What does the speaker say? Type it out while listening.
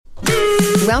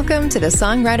Welcome to the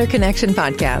Songwriter Connection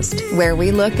podcast, where we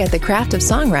look at the craft of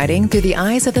songwriting through the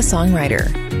eyes of the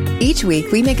songwriter. Each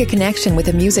week, we make a connection with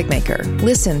a music maker,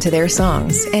 listen to their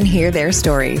songs, and hear their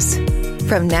stories.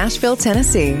 From Nashville,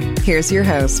 Tennessee, here's your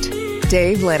host,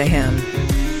 Dave Lenihan.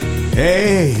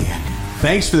 Hey,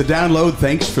 thanks for the download.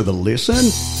 Thanks for the listen.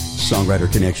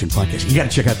 Songwriter Connection podcast. You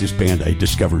got to check out this band I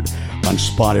discovered on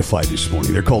Spotify this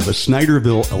morning. They're called the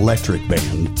Snyderville Electric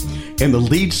Band. And the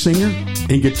lead singer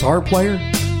and guitar player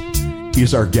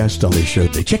is our guest on this show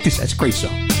today. Check this out. It's a great song.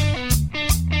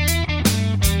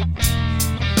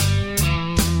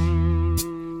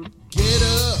 Get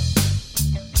up,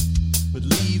 but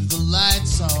leave the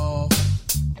lights off.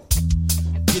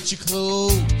 Get your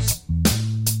clothes,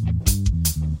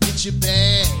 get your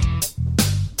bag.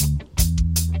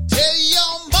 Tell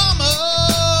your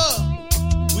mama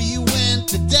we went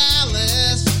to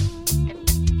Dallas.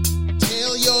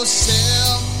 Tell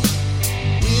yourself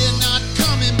we're not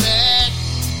coming back.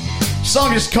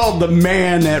 Song is called The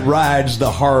Man That Rides the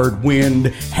Hard Wind.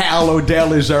 Hal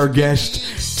Odell is our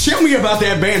guest. Tell me about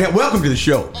that band. Welcome to the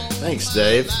show. Thanks,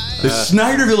 Dave. The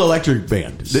Snyderville Electric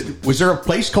Band. Was there a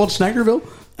place called Snyderville?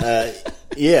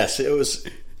 Yes, it was.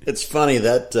 It's funny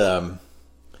that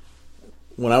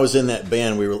when I was in that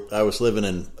band, I was living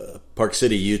in Park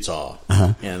City, Utah,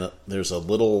 and there's a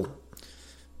little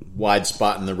wide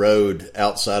spot in the road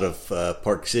outside of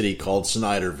Park City called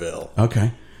Snyderville.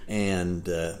 Okay. And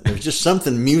there's just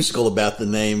something musical about the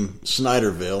name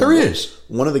Snyderville. There is.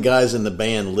 One of the guys in the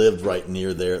band lived right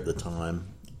near there at the time,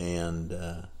 and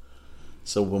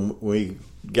so when we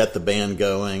got the band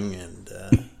going,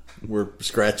 and we're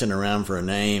scratching around for a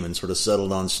name, and sort of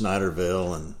settled on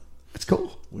Snyderville, and That's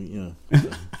cool. we,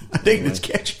 I think it's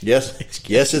catchy.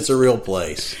 yes, it's a real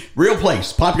place. Real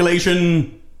place.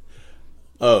 Population?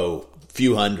 Oh,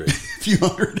 few hundred. Few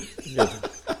hundred.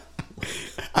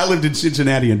 I lived in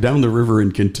Cincinnati, and down the river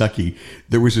in Kentucky,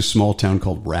 there was a small town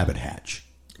called Rabbit Hatch.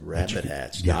 Rabbit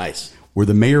Hatch, Yeah. nice. Where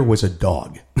the mayor was a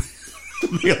dog.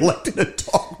 They elected a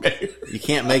dog mayor. You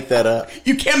can't make that up.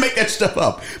 You can't make that stuff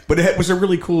up. But it was a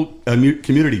really cool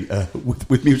community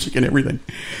with music and everything.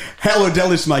 Hal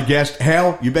Odell is my guest.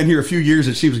 Hal, you've been here a few years.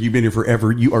 It seems like you've been here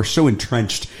forever. You are so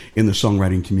entrenched in the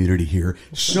songwriting community here.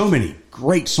 So many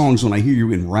great songs when I hear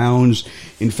you in rounds.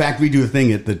 In fact, we do a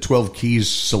thing at the 12 Keys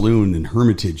Saloon in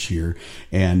Hermitage here.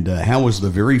 And Hal was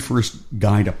the very first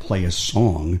guy to play a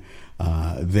song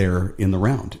there in the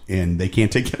round, and they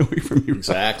can't take that away from you.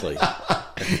 Exactly.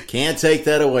 Can't take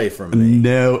that away from me.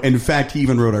 No. In fact, he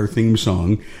even wrote our theme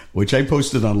song, which I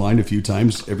posted online a few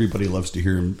times. Everybody loves to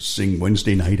hear him sing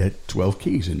Wednesday night at 12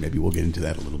 Keys, and maybe we'll get into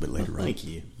that a little bit later on. Thank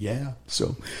you. Yeah.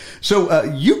 So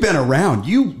you've been around.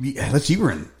 You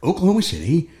were in Oklahoma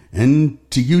City and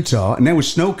to Utah, and that was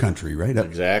snow country, right?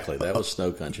 Exactly. That was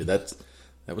snow country. That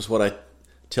was what I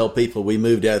tell people. We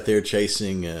moved out there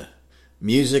chasing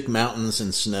music, mountains,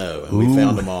 and snow, and we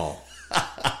found them all.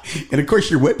 And of course,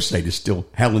 your website is still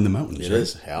Hal in the Mountains. It right?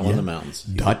 is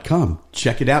HowlinTheMountains.com.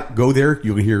 Check it out. Go there.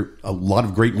 You'll hear a lot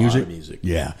of great music.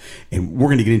 Yeah. And we're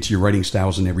going to get into your writing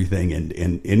styles and everything and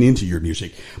into your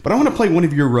music. But I want to play one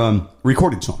of your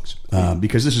recorded songs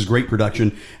because this is great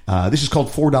production. This is called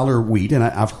 $4 Wheat, and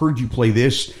I've heard you play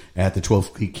this at the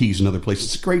 12 Keys and other places.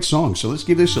 It's a great song, so let's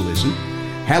give this a listen.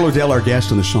 Hal Odell, our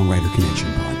guest on the Songwriter Connection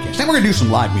podcast. Then we're going to do some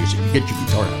live music. Get your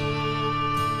guitar out.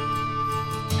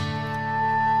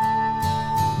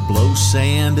 Blow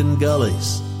sand in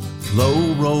gullies,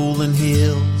 low rolling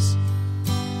hills.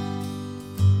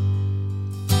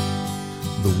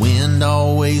 The wind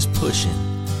always pushing,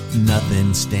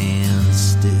 nothing stands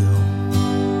still.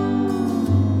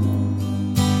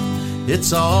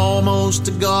 It's almost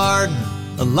a garden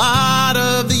a lot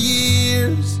of the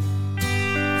years,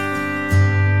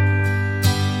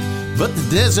 but the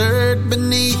desert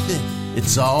beneath it,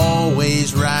 it's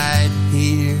always right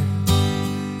here.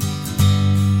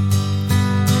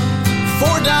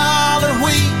 $4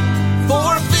 wheat,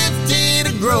 $4.50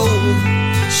 to grow,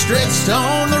 stretched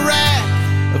on the rack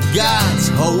of God's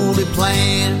holy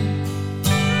plan.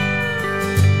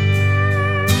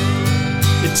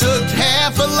 It took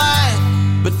half a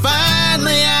life, but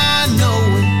finally I know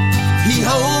it. He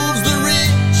holds the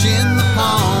rich in the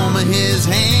palm of his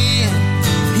hand.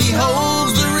 He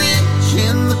holds the rich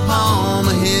in the palm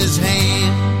of his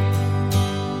hand.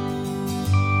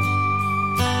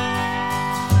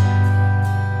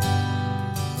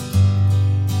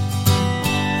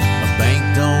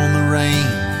 Banked on the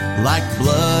rain like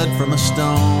blood from a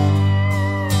stone.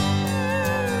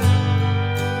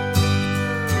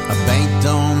 I banked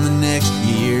on the next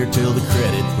year till the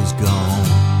credit was gone.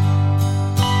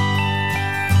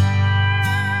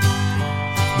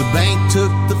 The bank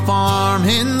took the farm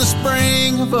in the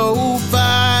spring of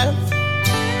 '05,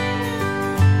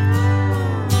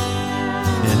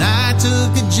 and I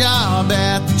took a job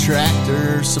at the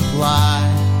Tractor Supply.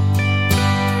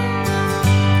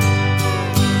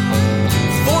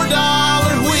 $4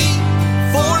 wheat,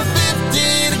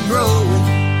 $4.50 to grow it,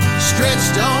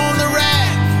 stretched on the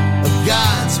rack of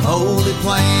God's holy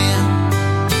plan.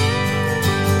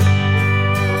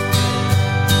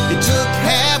 It took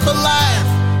half a life,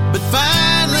 but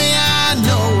finally I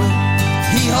know it.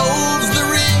 He holds the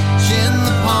rich in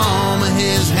the palm of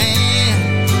his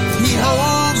hand. He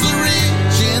holds the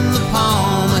rich in the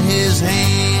palm of his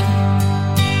hand.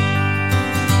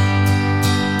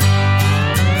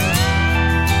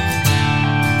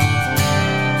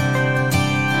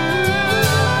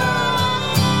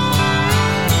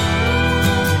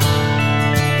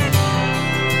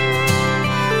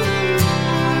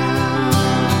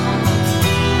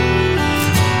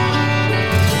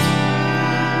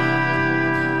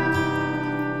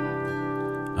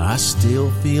 I still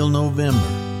feel November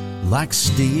like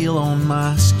steel on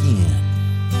my skin.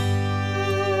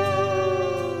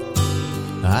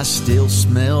 I still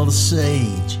smell the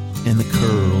sage and the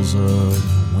curls of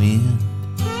the wind.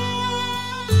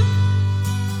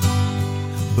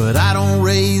 But I don't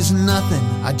raise nothing,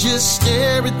 I just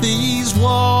stare at these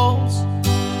walls.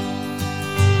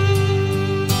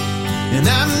 And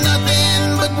I'm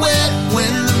nothing but wet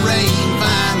when the rain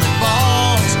finally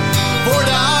falls.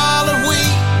 $4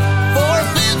 wheat,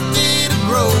 $4.50 to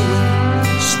grow,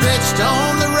 stretched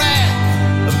on the rack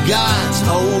of God's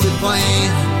holy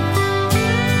plan.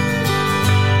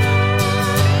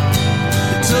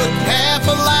 It took half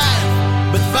a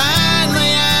life, but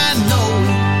finally I know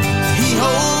it. He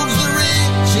holds the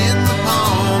rich in the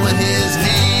palm of his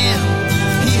hand.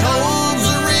 He holds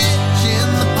the rich in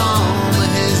the palm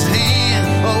of his hand.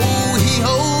 Oh, he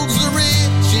holds the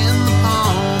rich in the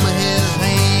palm of his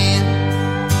hand.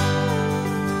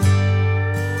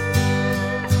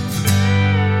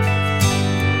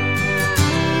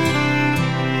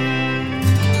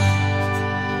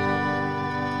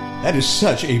 That is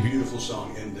such a beautiful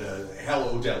song, and Hal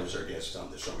Odell is our guest on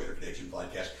the Songwriter Connection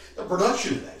podcast. The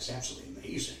production of that is absolutely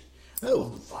amazing. Oh,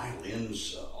 the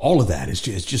violins, all of that is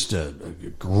just a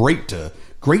great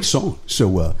song.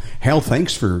 So, Hal,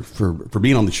 thanks for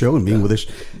being on the show and being with us.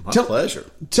 My pleasure.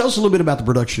 Tell us a little bit about the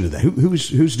production of that. Who's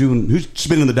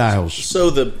spinning the dials? So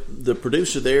the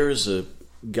producer there is a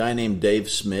guy named Dave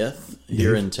Smith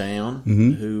here in town,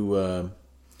 who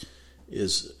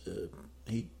is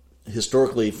he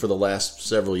historically for the last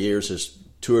several years has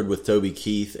toured with Toby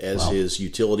Keith as his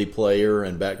utility player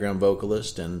and background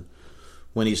vocalist. And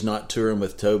when he's not touring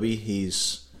with Toby,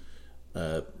 he's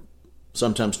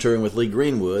sometimes touring with Lee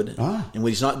Greenwood. And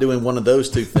when he's not doing one of those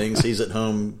two things, he's at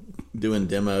home doing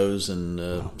demos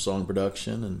and song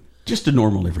production and just a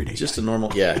normal everyday. Just a normal,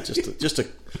 just a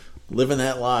living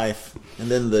that life. And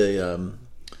then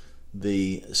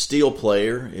the steel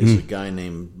player is a guy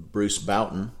named Bruce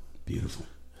Boughton. Beautiful.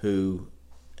 Who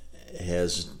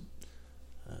has,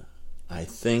 I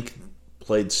think,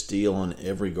 played steel on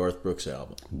every Garth Brooks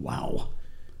album. Wow.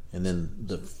 And then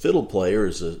the fiddle player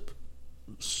is a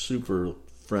super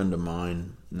friend of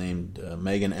mine named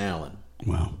Megan Allen.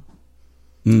 Wow.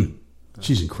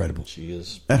 She's incredible. She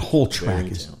is. That whole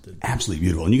track is absolutely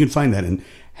beautiful. And you can find that in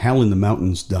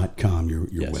howlinthemountains.com, your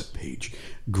webpage.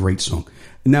 Great song.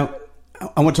 Now,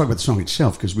 I want to talk about the song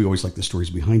itself because we always like the stories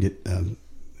behind it.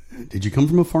 Did you come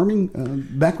from a farming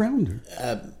background?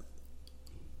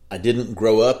 I didn't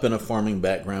grow up in a farming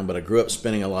background, but I grew up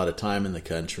spending a lot of time in the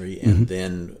country. And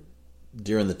then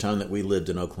during the time that we lived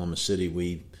in Oklahoma City,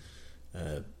 we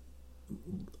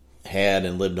had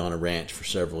and lived on a ranch for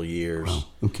several years. Wow.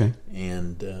 Okay.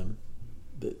 And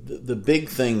the big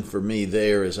thing for me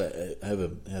there is I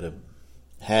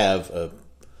have a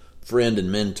friend and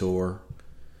mentor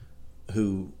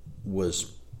who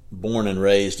was born and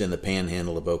raised in the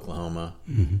panhandle of Oklahoma,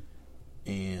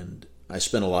 and I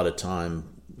spent a lot of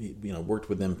time, worked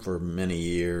with him for many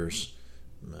years.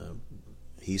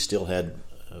 He still had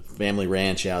a family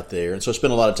ranch out there, and so I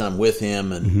spent a lot of time with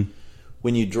him. And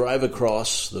when you drive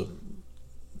across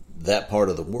that part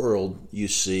of the world, you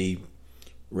see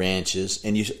ranches,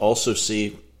 and you also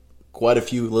see quite a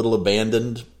few little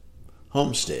abandoned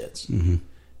homesteads.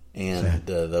 And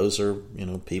those are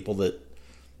people that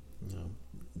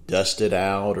dusted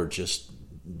out or just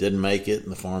didn't make it,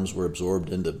 and the farms were absorbed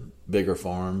into bigger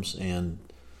farms. And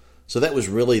so that was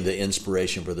really the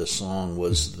inspiration for this song,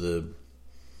 was the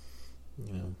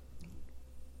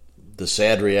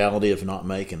sad reality of not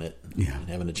making it and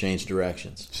having to change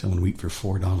directions. Selling wheat for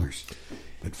 $4.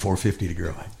 But $4.50 to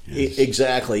grow it.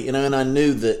 Exactly. And I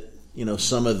knew that,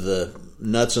 some of the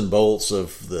nuts and bolts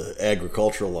of the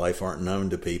agricultural life aren't known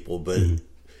to people, but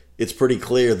it's pretty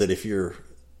clear that if you're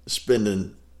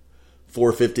spending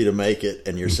 $4.50 to make it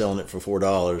and you're selling it for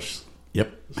 $4,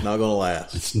 yep, it's not going to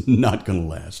last. It's not going to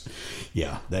last.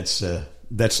 Yeah, that's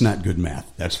not good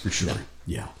math. That's for sure.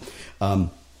 Yeah.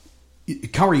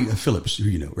 Kari Phillips, who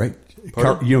you know, right?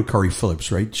 You know Kari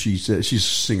Phillips, right? She's a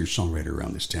singer-songwriter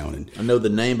around this town. And I know the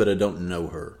name, but I don't know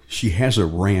her. She has a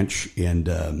ranch, and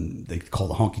they call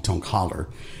the Honky Tonk Holler.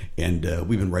 And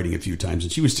we've been writing a few times,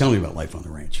 and she was telling me about life on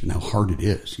the ranch and how hard it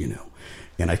is,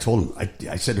 And I told him,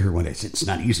 I said to her one day, I said, it's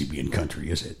not easy being country,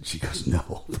 is it? She goes,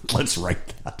 no, let's write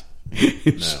that.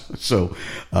 No. So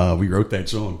we wrote that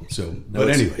song. But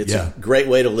anyway, it's a great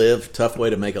way to live, tough way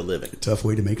to make a living. Tough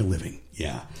way to make a living,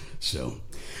 yeah. So,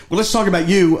 well, let's talk about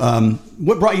you.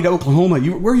 What brought you to Oklahoma?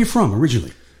 Where are you from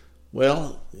originally?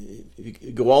 Well, you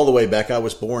go all the way back. I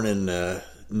was born in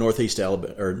northeast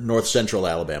Alabama or north central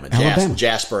Alabama,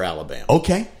 Jasper, Alabama.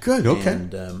 Okay, good. Okay,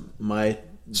 and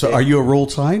So, are you a Roll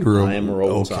Tide or I am a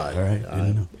Roll Tide. All right, I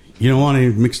didn't know. You don't want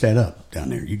to mix that up down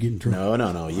there. You get in trouble.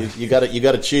 No. You got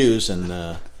to choose. And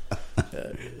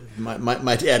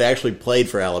my dad actually played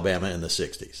for Alabama in the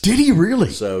 '60s. Did he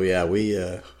really? So yeah,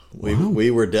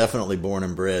 we were definitely born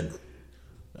and bred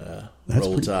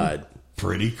Roll Tide.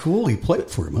 Pretty cool. He played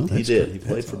for him. Huh? He did. He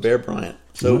played for Bear Bryant.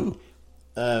 So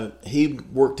he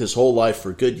worked his whole life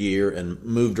for Goodyear and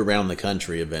moved around the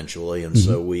country eventually. And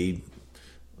so we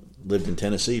lived in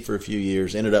Tennessee for a few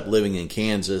years, ended up living in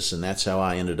Kansas, and that's how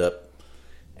I ended up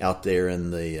out there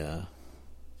in the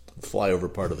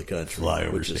flyover part of the country.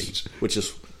 Which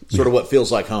is sort of what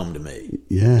feels like home to me.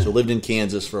 Yeah. So lived in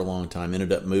Kansas for a long time,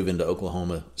 ended up moving to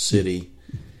Oklahoma City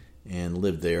and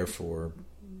lived there for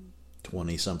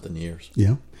 20-something years.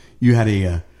 Yeah. You had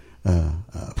a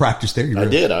practice there? I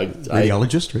did.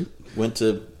 Radiologist, right?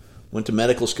 Went to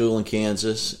medical school in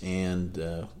Kansas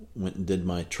and went and did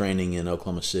my training in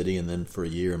Oklahoma City and then for a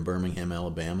year in Birmingham,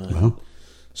 Alabama. Wow.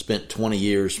 Spent 20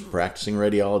 years practicing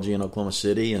radiology in Oklahoma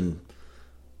City and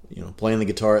playing the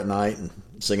guitar at night and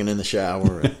singing in the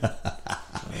shower. And,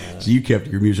 so you kept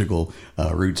your musical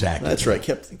roots active. That's right.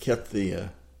 Kept the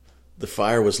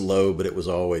fire was low, but it was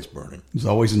always burning. It was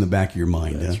always in the back of your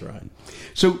mind. That's right.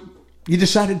 So you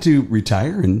decided to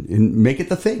retire and make it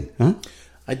the thing, huh?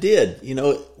 I did.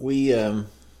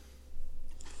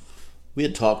 We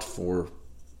had talked for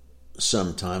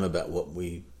some time about what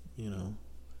we,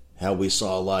 how we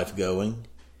saw life going,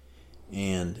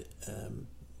 and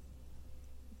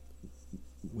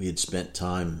we had spent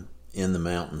time in the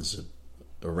mountains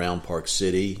around Park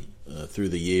City through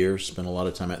the years. Spent a lot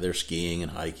of time out there skiing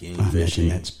and hiking, and fishing.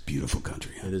 That's beautiful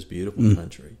country. Huh? It is beautiful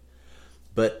country,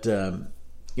 but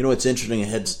it's interesting. I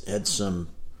had some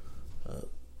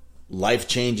life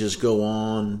changes go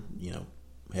on.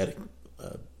 Had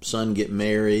a son get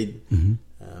married,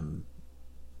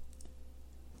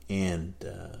 and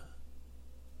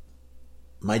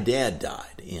my dad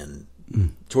died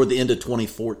toward the end of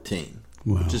 2014.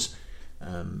 Wow. Which is,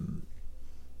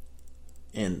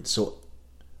 and so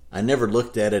I never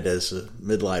looked at it as a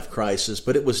midlife crisis,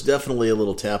 but it was definitely a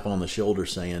little tap on the shoulder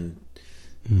saying,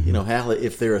 Hal,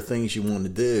 if there are things you want to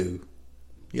do,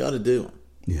 you ought to do them.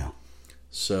 Yeah.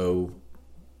 So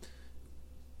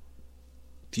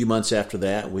a few months after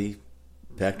that, we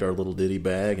packed our little ditty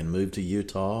bag and moved to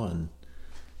Utah, and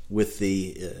with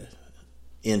the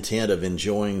intent of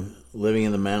enjoying living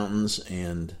in the mountains.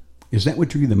 And is that what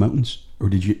drew you to the mountains, or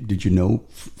did you know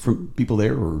from people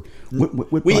there, or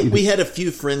what we had a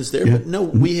few friends there, but no,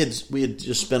 we had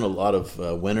just spent a lot of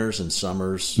winters and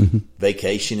summers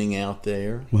vacationing out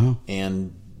there. Wow.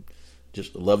 And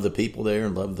just love the people there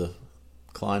and love the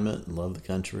climate and love the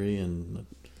country. And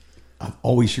I've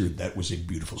always heard that was a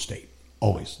beautiful state.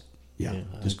 Always. Yeah.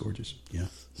 Just gorgeous. Yeah.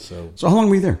 So how long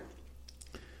were you there?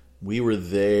 We were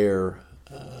there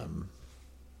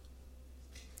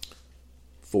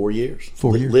 4 years.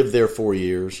 4 years. Lived there 4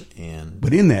 years.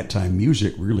 But in that time,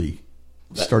 music really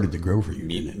started to grow for you,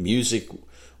 didn't it? Music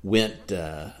went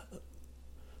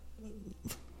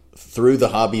through the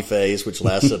hobby phase, which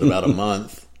lasted about a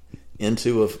month,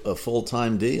 into a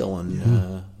full-time deal.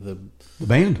 And the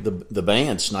band,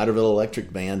 Snyderville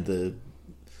Electric Band, the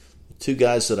two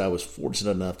guys that I was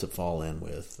fortunate enough to fall in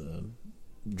with, a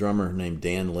drummer named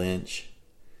Dan Lynch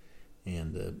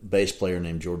and a bass player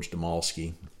named George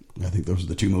Demalski. I think those are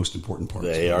the two most important parts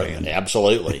of the band.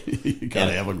 Absolutely. You got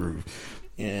to have a groove.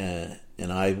 And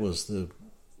I was the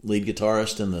lead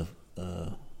guitarist and the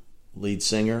lead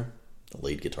singer. The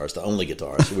lead guitarist, the only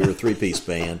guitarist. We were a three-piece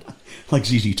band. Like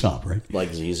ZZ Top, right?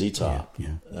 Like ZZ Top.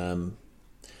 Yeah.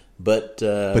 but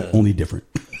only different.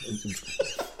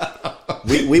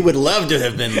 we would love to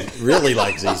have been really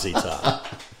like ZZ Top.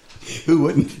 Who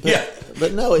wouldn't?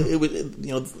 But no, it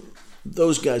was,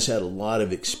 those guys had a lot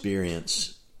of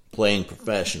experience playing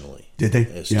professionally. Did they?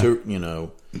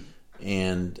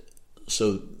 And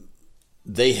so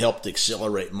they helped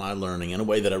accelerate my learning in a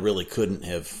way that I really couldn't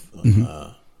have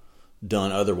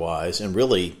done otherwise. And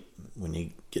really, when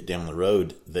you get down the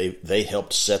road, they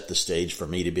helped set the stage for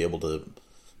me to be able to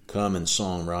come and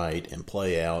songwrite and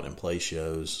play out and play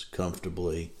shows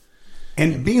comfortably.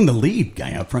 And being the lead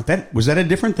guy out front, was that a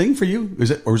different thing for you?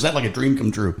 Or was that like a dream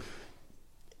come true?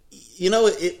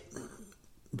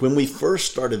 When we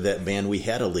first started that band, we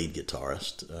had a lead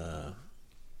guitarist.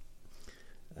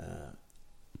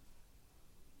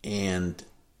 And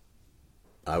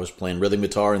I was playing rhythm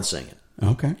guitar and singing.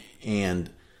 Okay.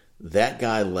 And that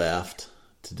guy left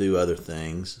to do other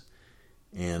things.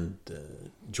 And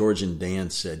George and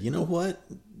Dan said, you know what?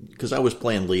 Because I was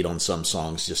playing lead on some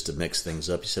songs just to mix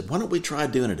things up. He said, why don't we try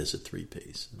doing it as a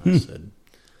three-piece? And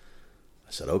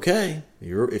I said, okay.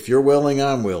 If you're willing,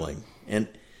 I'm willing. And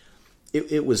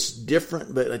it was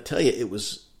different, but I tell you, it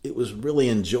was really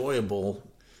enjoyable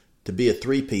to be a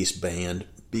three-piece band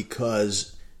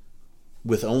because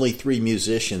with only three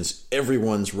musicians,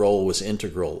 everyone's role was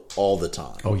integral all the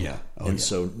time. Oh, yeah.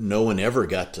 So no one ever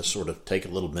got to sort of take a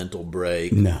little mental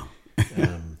break. No.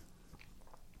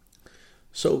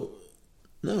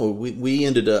 We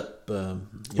ended up...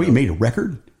 you made a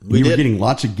record? You were getting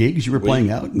lots of gigs? You were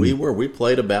playing out? We were. We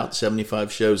played about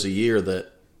 75 shows a year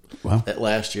that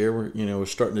last year. We're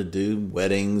starting to do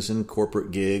weddings and corporate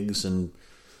gigs. And,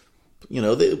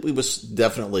 it was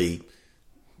definitely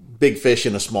big fish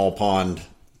in a small pond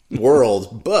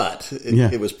world, but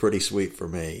it was pretty sweet for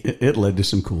me. It led to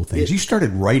some cool things. You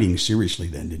started writing seriously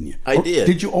then, didn't you? I did.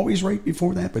 Did you always write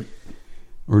before that,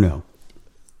 or no?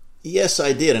 Yes,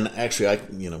 I did. And actually, I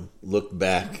look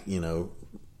back,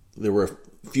 there were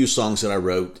a few songs that I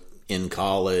wrote in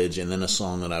college and then a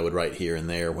song that I would write here and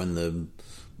there when the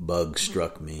bug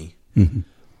struck me. Mm-hmm.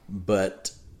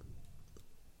 But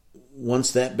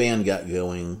once that band got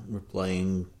going, we're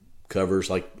playing covers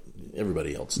like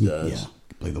everybody else does. Yeah,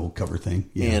 play the whole cover thing.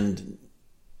 Yeah. And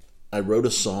I wrote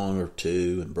a song or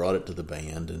two and brought it to the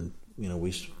band, and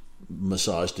we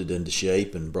massaged it into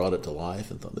shape and brought it to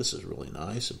life, and thought this is really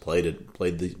nice. And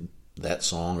played that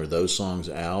song or those songs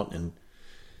out, and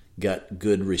got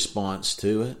good response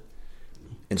to it.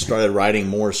 And started writing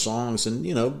more songs,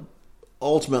 and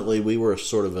ultimately we were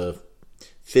sort of a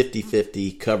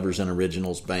 50-50 covers and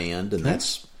originals band, and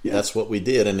that's what we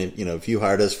did. And if you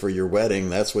hired us for your wedding,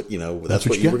 that's what that's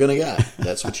what you were going to get.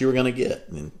 That's what you were going to get.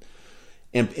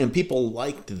 And people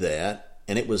liked that,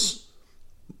 and it was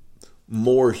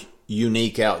more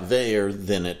unique out there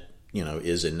than it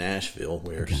is in Nashville,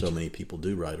 where so many people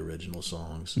do write original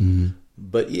songs. Mm-hmm.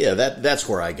 But yeah, that's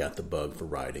where I got the bug for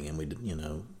writing, and we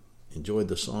enjoyed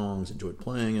the songs, enjoyed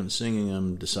playing them, singing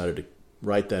them. Decided to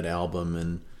write that album,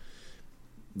 and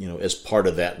as part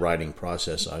of that writing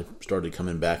process, I started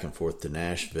coming back and forth to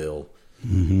Nashville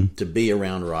to be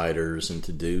around writers and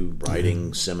to do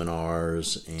writing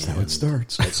seminars. And that's how it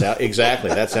starts. Exactly.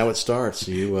 That's how it starts.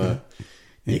 You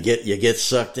get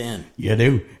sucked in. You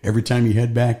do. Every time you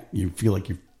head back, you feel like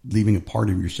you're leaving a part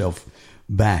of yourself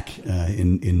back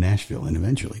in Nashville, and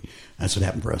eventually that's what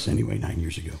happened for us anyway 9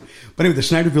 years ago. But anyway, the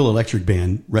Snyderville Electric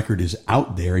Band record is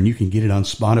out there, and you can get it on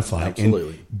Spotify.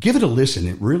 Absolutely. And give it a listen.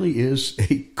 It really is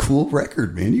a cool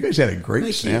record, man. You guys had a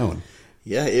great sound.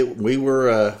 Yeah, we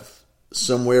were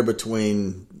somewhere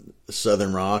between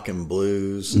Southern rock and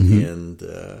blues, and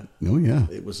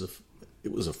it was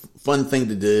a fun thing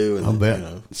to do. And, I'll bet.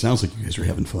 It sounds like you guys were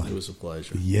having fun. It was a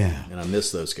pleasure. Yeah. And I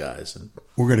miss those guys. And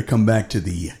we're going to come back to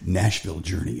the Nashville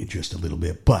journey in just a little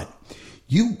bit. But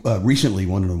you recently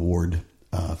won an award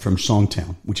from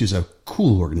Songtown, which is a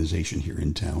cool organization here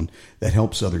in town that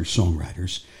helps other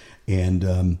songwriters.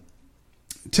 And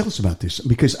tell us about this,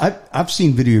 because I've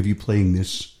seen video of you playing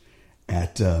this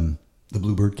at the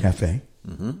Bluebird Cafe,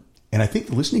 and I think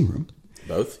the Listening Room.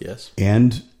 Both, yes.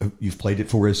 And you've played it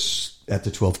for us at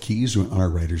the 12 Keys on our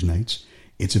Writers' Nights.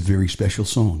 It's a very special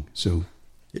song. So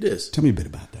it is. Tell me a bit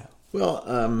about that.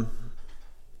 Well,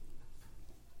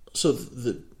 so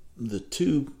the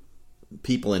two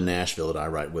people in Nashville that I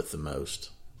write with the most,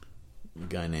 a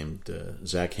guy named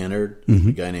Zach Hennard,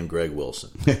 a guy named Greg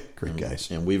Wilson. Great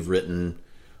guys. And we've written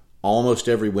almost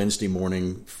every Wednesday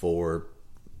morning for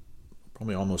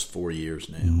probably almost 4 years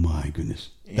now. My goodness.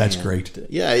 That's great.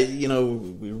 Yeah,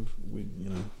 we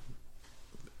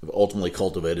ultimately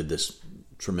cultivated this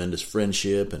tremendous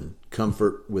friendship and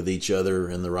comfort with each other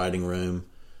in the writing room.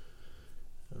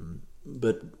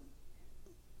 But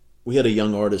we had a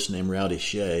young artist named Rowdy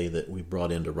Shea that we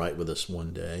brought in to write with us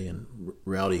one day, and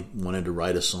Rowdy wanted to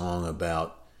write a song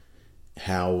about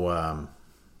how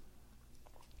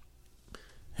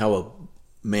a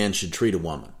man should treat a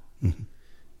woman. Mm-hmm.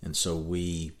 And so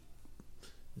we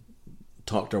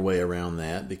talked our way around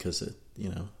that because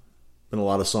been a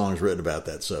lot of songs written about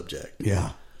that subject.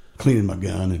 Yeah, cleaning my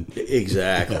gun and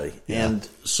exactly. Yeah. And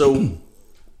so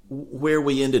where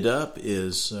we ended up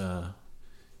is,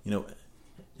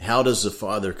 how does the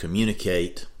father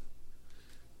communicate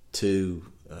to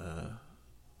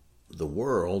the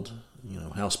world?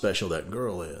 How special that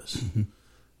girl is.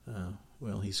 Mm-hmm.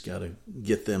 Well, he's got to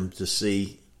get them to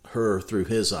see her through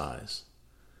his eyes,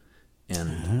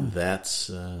 and that's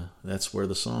where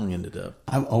the song ended up.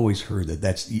 I've always heard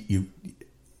that's you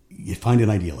find an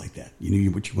idea like that. You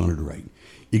knew what you wanted to write.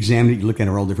 You examine it. You look at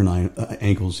it all different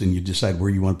angles, and you decide where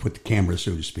you want to put the camera,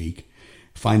 so to speak.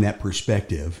 Find that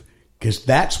perspective, because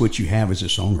that's what you have as a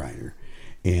songwriter.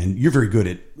 And you're very good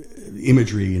at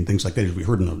imagery and things like that, as we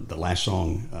heard in the last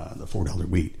song, the $4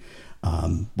 Wheat.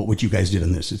 But what you guys did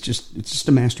on this, it's just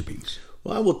a masterpiece.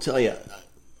 Well, I will tell you,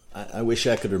 I wish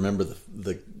I could remember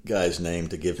the guy's name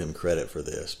to give him credit for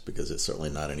this, because it's certainly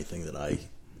not anything that I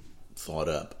thought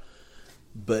up.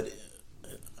 But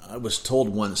I was told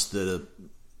once that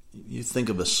you think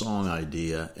of a song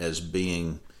idea as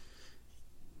being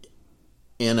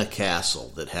in a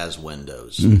castle that has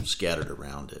windows scattered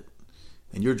around it.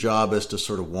 And your job is to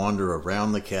sort of wander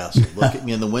around the castle, look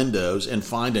in the windows, and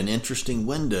find an interesting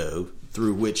window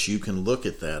through which you can look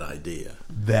at that idea.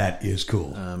 That is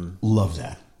cool. Love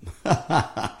that.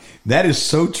 That is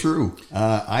so true.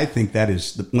 I think that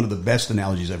is one of the best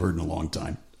analogies I've heard in a long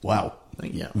time. Wow.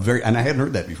 Yeah. And I hadn't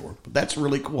heard that before, but that's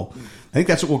really cool. I think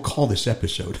that's what we'll call this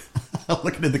episode.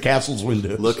 Looking in the castle's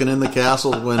windows. Looking in the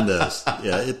castle's windows.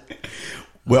 Yeah.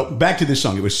 Well, back to this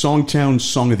song. It was Songtown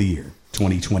Song of the Year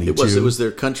 2022. It was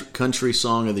their country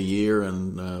song of the year,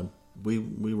 and we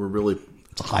were really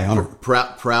it's a high honor.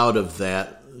 Proud of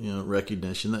that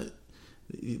recognition. That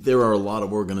there are a lot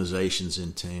of organizations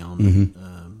in town,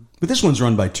 but this one's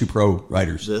run by two pro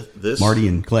writers, Marty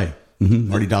and Clay,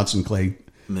 Marty Dodson, Clay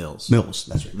Mills.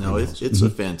 That's right. No, it's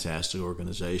a fantastic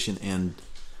organization, and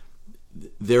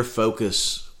their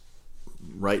focus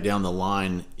right down the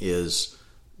line is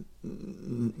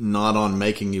not on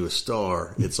making you a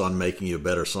star, it's on making you a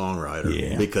better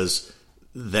songwriter, because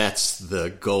that's the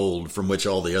gold from which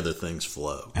all the other things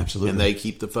flow. Absolutely. And they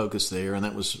keep the focus there, and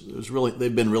it was really,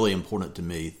 they've been really important to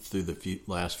me through the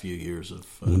last few years of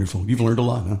wonderful. You've learned a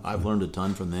lot, huh? I've learned a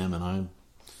ton from them, and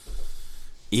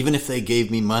even if they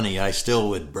gave me money, I still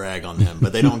would brag on them,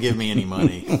 but they don't give me any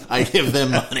money. I give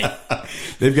them money.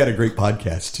 They've got a great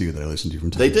podcast too that I listen to from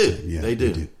time to time. Yeah, they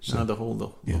do. So, the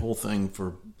whole thing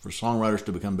for songwriters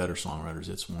to become better songwriters,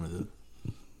 it's one of the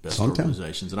best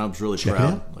organizations, and I was really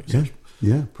proud. Like I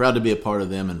said, proud to be a part of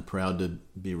them, and proud to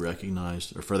be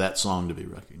recognized, or for that song to be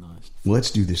recognized. Well,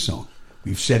 let's do this song.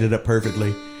 We've set it up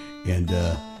perfectly, and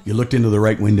you looked into the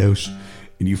right windows,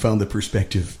 and you found the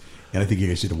perspective. And I think you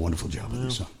guys did a wonderful job with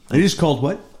this song. It is called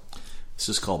what? This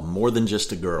is called More Than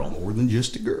Just a Girl. More Than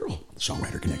Just a Girl. The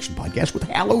Songwriter Connection podcast with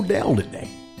Hal O'Dell today.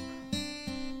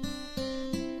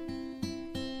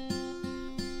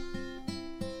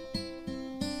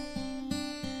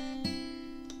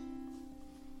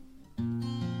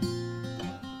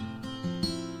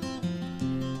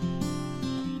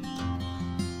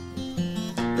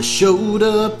 I showed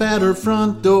up at her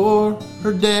front door.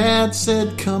 Her dad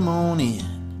said, "Come on in.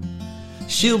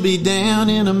 She'll be down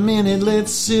in a minute.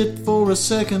 Let's sit for a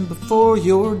second before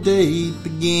your date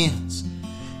begins."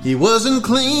 He wasn't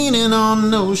cleaning on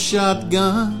no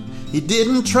shotgun. He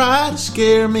didn't try to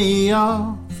scare me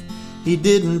off. He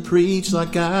didn't preach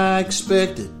like I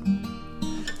expected.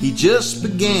 He just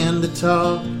began to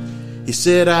talk. He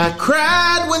said, "I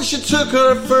cried when she took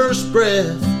her first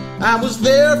breath. I was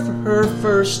there for her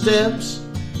first steps.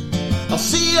 I'll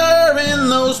see her in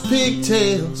those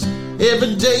pigtails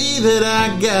every day that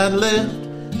I got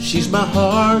left. She's my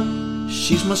heart,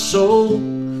 she's my soul,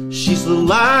 she's the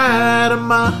light of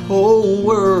my whole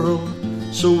world.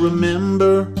 So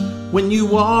remember, when you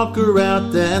walk her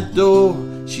out that door,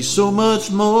 she's so much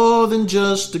more than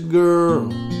just a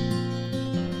girl."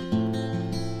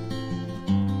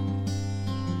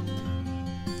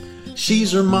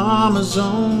 She's her mama's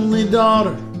only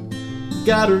daughter,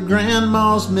 got her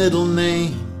grandma's middle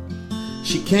name.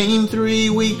 She came 3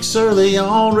 weeks early,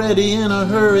 already in a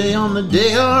hurry, on the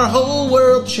day our whole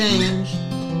world changed.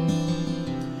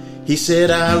 He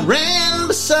said, "I ran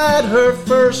beside her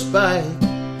first bike.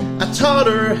 I taught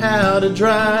her how to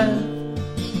drive.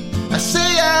 I say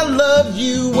I love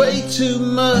you way too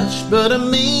much, but I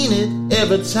mean it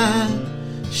every time.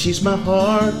 She's my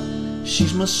heart,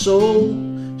 she's my soul,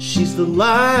 she's the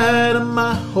light of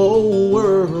my whole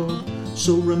world.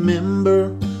 So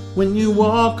remember, when you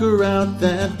walk her out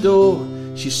that door,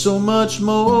 she's so much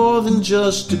more than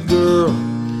just a girl.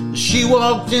 As she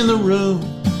walked in the room,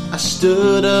 I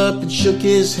stood up and shook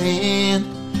his hand.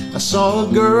 I saw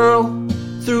a girl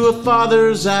through a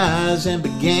father's eyes and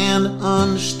began to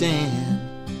understand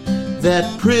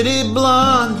that pretty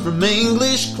blonde from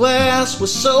English class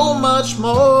was so much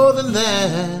more than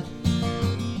that.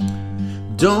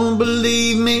 Don't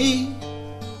believe me?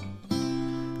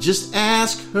 Just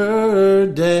ask her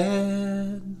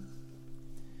dad.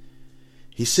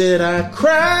 He said, I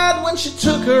cried when she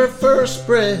took her first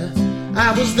breath.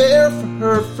 I was there for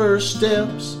her first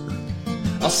steps.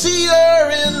 I'll see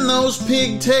her in those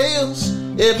pigtails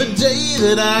every day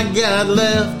that I got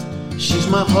left. She's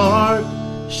my heart,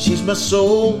 she's my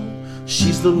soul,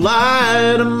 she's the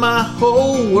light of my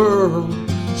whole world.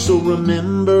 So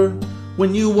remember,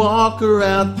 when you walk her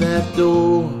out that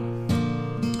door,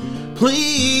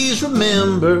 please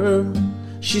remember,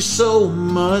 she's so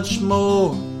much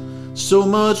more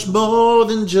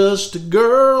than just a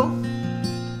girl.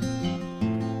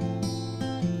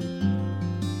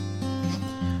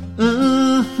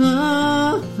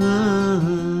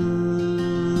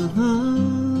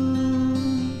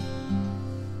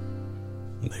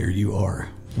 There you are.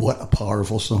 What a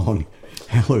powerful song.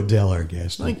 Hal O'Dell, our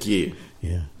guest. Thank you.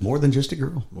 Yeah, more than just a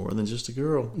girl. More than just a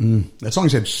girl. That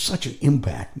song's had such an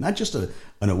impact. Not just an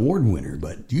award winner,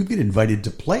 but you get invited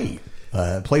to play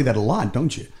that a lot,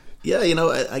 don't you? Yeah,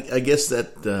 I guess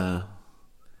that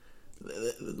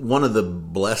one of the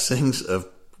blessings of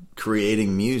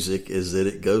creating music is that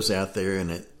it goes out there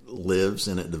and it lives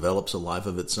and it develops a life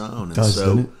of its own. And does, so,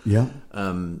 doesn't it? Yeah.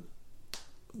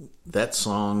 That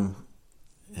song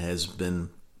has been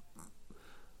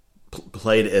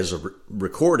played as a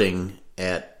recording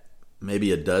at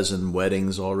maybe a dozen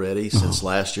weddings already since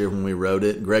last year when we wrote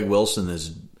it. Greg Wilson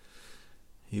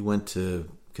he went to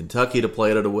Kentucky to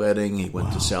play it at a wedding. He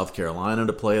went to South Carolina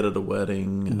to play it at a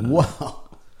wedding. Wow,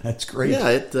 that's great. Yeah,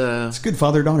 it's good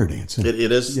father-daughter dance. It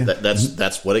is. Yeah.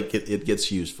 That's what it gets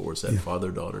used for. Is that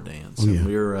father-daughter dance? And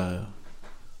we're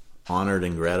honored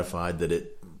and gratified that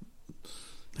it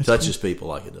touches people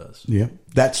like it does. Yeah,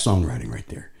 that's songwriting right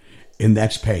there, and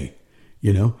that's paid.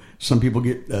 Some people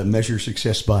get measure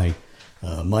success by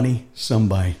money, some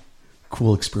by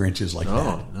cool experiences like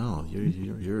that. No,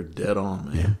 you're dead on,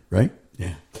 man. Yeah, right?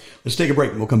 Yeah. Let's take a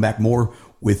break, and we'll come back more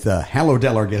with Hal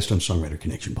O'Dell, our guest on Songwriter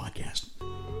Connection podcast.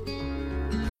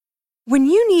 When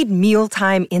you need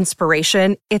mealtime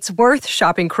inspiration, it's worth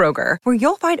shopping Kroger, where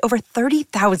you'll find over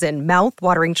 30,000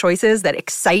 mouth-watering choices that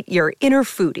excite your inner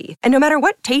foodie. And no matter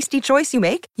what tasty choice you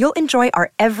make, you'll enjoy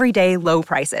our everyday low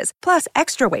prices, plus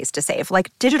extra ways to save,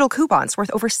 like digital coupons worth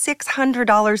over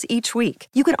 $600 each week.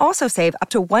 You can also save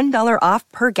up to $1 off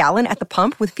per gallon at the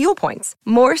pump with fuel points.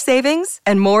 More savings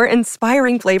and more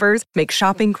inspiring flavors make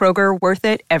shopping Kroger worth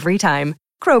it every time.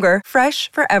 Kroger,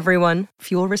 fresh for everyone.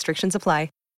 Fuel restrictions apply.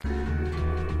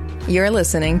 You're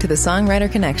listening to the Songwriter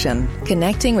Connection,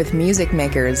 connecting with music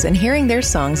makers and hearing their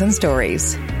songs and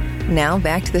stories. Now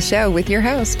back to the show with your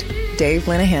host, Dave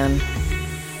Linehan.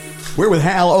 We're with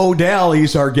Hal O'Dell.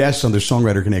 He's our guest on the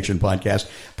Songwriter Connection podcast.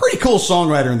 Pretty cool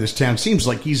songwriter in this town. Seems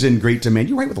like he's in great demand.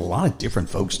 You write with a lot of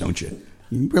different folks, don't you?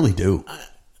 You really do.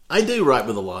 I do write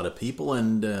with a lot of people,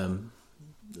 and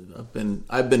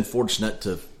I've been fortunate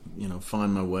to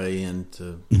find my way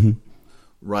into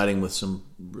writing with some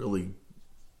really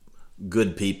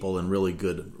good people and really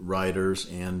good writers,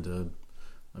 and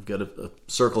I've got a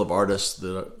circle of artists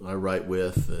that I write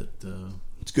with. That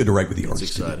it's good to write with the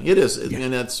artists. It's exciting. It is,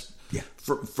 and that's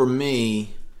for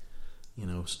me.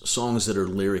 Songs that are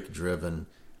lyric driven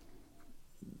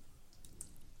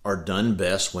are done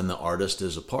best when the artist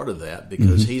is a part of that,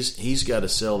 because he's got to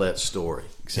sell that story.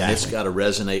 Exactly, and it's got to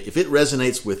resonate. If it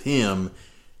resonates with him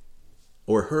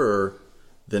or her,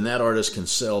 then that artist can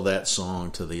sell that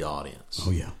song to the audience. Oh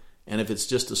yeah. And if it's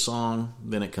just a song,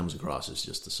 then it comes across as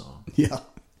just a song. Yeah,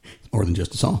 more than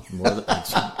just a song.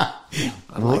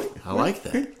 I like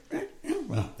that.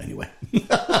 Well, anyway,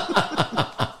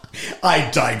 I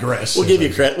digress. We'll give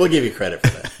you credit. We'll give you credit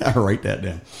for that. I'll write that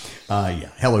down.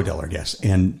 Hal O'Dell, our guest,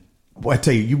 and I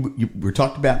tell you, we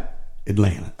talked about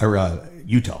Atlanta or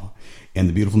Utah, and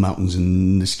the beautiful mountains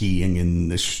and the skiing and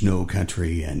the snow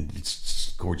country, and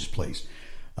it's a gorgeous place.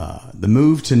 The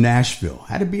move to Nashville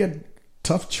had to be a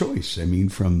tough choice. I mean,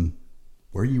 from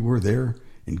where you were there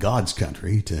in God's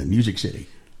country to Music City.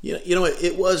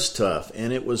 It was tough,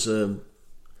 and it was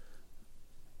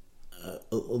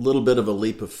little bit of a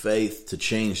leap of faith to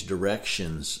change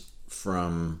directions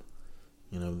from,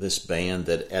 this band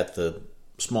that at the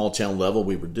small town level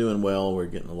we were doing well, we were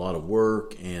getting a lot of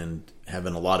work and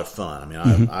having a lot of fun. I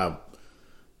mean, I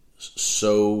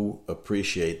so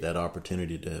appreciate that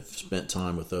opportunity to have spent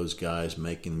time with those guys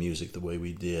making music the way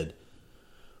we did.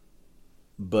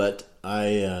 But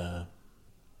I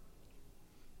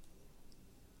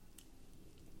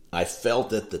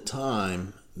felt at the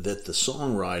time that the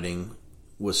songwriting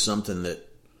was something that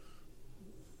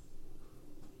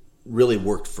really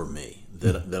worked for me.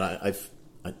 That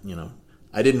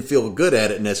I didn't feel good at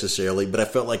it necessarily, but I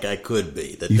felt like I could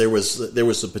be. That there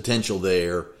was a potential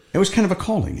there. It was kind of a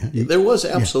calling. Huh? There was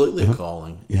absolutely a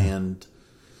calling, And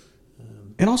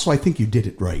also, I think you did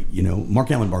it right. Mark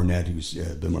Allen Barnett, who's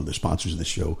been one of the sponsors of the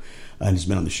show, and has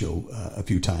been on the show a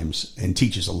few times and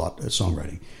teaches a lot of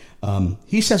songwriting.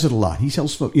 He says it a lot. He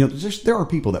tells folks, there are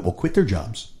people that will quit their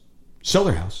jobs, sell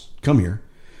their house, come here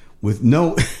with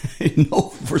no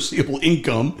foreseeable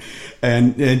income,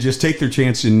 and just take their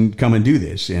chance and come and do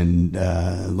this. And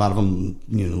a lot of them,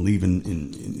 leave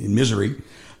in misery.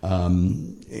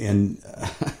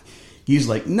 He's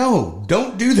like, no,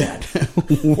 don't do that.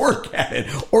 Work at it.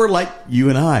 Or like you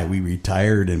and I, we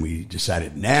retired and we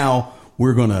decided now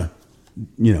we're going to,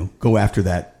 go after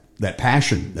that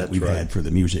passion that we've had for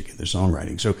the music and the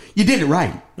songwriting. So you did it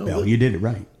right, Bill. You did it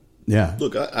right. Yeah.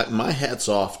 Look, my hat's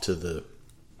off to the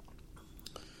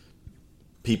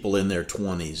people in their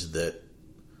 20s that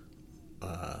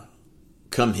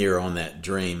come here on that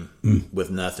dream with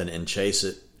nothing and chase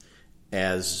it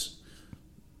as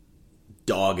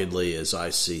doggedly as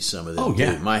I see some of them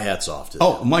do. My hat's off to them.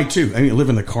 Oh, mine too. I live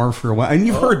in the car for a while, and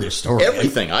you've heard this story.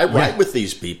 Everything. I write with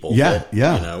these people.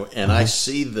 And I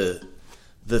see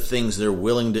the things they're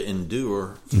willing to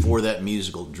endure for that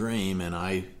musical dream, and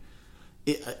I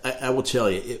will tell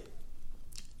you,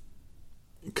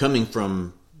 coming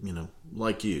from,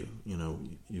 like you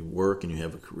work and you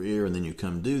have a career, and then you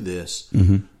come do this,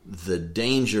 the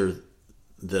danger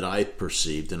that I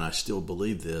perceived, and I still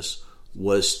believe this,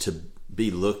 was to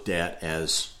be looked at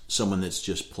as someone that's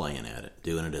just playing at it,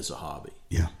 doing it as a hobby.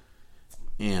 Yeah.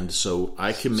 And so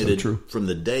I committed from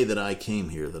the day that I came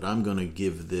here that I'm going to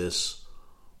give this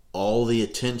all the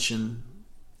attention,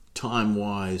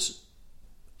 time-wise,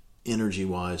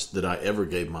 energy-wise, that I ever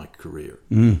gave my career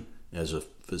as a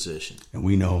physician. And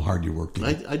we know how hard you worked.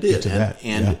 I did.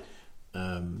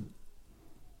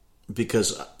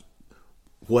 Because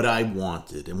what I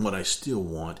wanted and what I still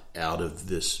want out of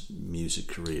this music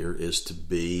career is to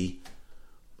be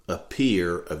a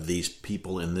peer of these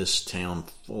people in this town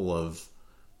full of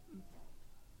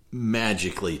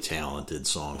magically talented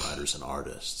songwriters and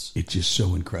artists. It's just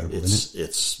so incredible, isn't it?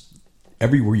 It's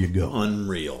everywhere you go.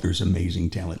 Unreal. There's amazing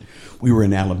talent. We were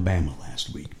in Alabama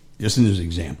last week, just as an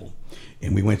example,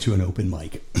 and we went to an open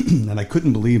mic, and I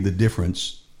couldn't believe the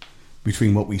difference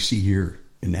between what we see here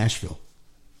in Nashville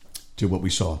to what we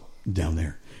saw down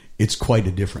there. It's quite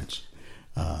a difference.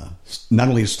 Not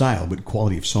only in style, but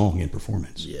quality of song and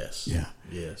performance. Yes. Yeah.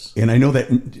 Yes. And I know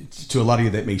that to a lot of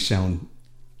you that may sound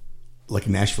like a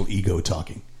Nashville ego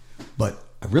talking, but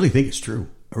I really think it's true.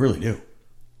 I really do.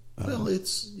 Well,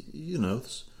 it's,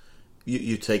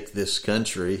 you take this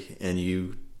country and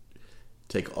you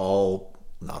take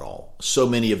so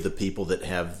many of the people that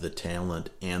have the talent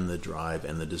and the drive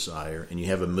and the desire, and you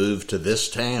have a move to this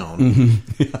town,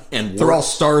 and they're all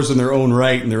stars in their own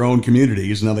right in their own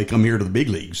communities. And now they come here to the big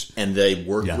leagues, and they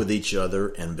work with each other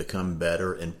and become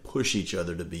better and push each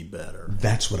other to be better.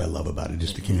 That's what I love about it,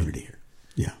 just the community here.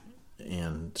 Yeah.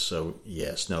 And so,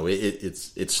 yes, no,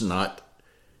 it's not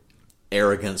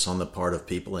arrogance on the part of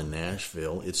people in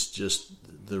Nashville. It's just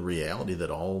the reality that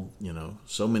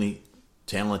so many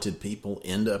talented people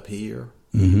end up here,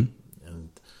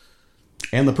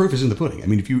 and the proof is in the pudding. I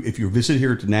mean, if you visit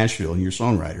here to Nashville and you're a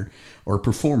songwriter or a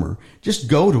performer, just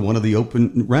go to one of the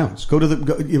open rounds. Go to the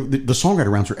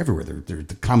songwriter rounds are everywhere. They're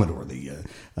the Commodore, the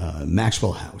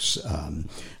Maxwell House,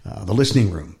 the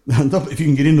Listening Room. If you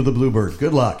can get into the Bluebird,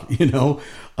 good luck.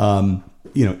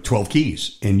 12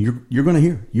 keys, and you're going to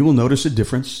hear. You will notice a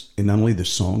difference in not only the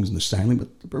songs and the styling,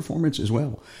 but the performance as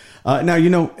well. Now, not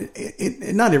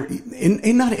every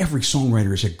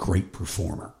songwriter is a great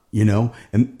performer,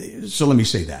 and so let me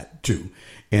say that too.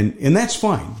 And that's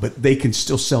fine, but they can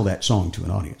still sell that song to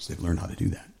an audience. They've learned how to do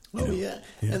that. Yeah.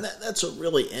 And that's a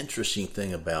really interesting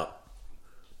thing about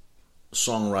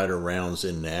songwriter rounds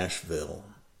in Nashville.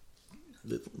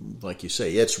 Like you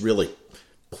say, it's really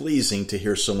pleasing to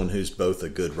hear someone who's both a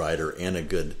good writer and a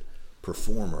good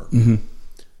performer.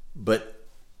 But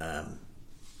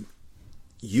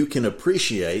you can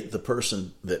appreciate the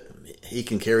person that he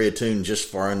can carry a tune just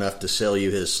far enough to sell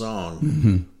you his song.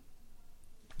 Mm-hmm.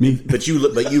 Me, but you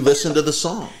listen to the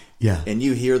song, yeah, and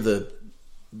you hear the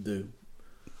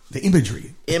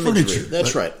imagery, the furniture,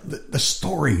 That's right. The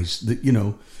stories,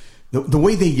 the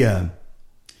way they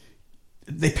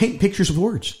paint pictures of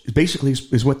words. Basically,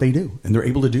 is what they do, and they're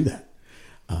able to do that.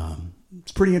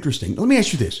 It's pretty interesting. Let me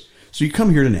ask you this: so you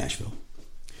come here to Nashville,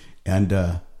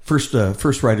 and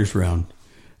first writers round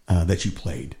that you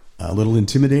played, a little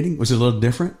intimidating. Was it a little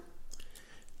different?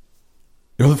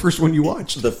 Or the first one you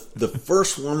watched? The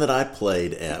first one that I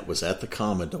played at was at the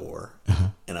Commodore,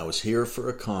 and I was here for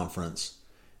a conference,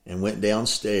 and went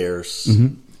downstairs.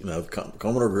 Mm-hmm. The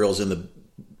Commodore Grill's in the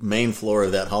main floor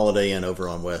of that Holiday Inn over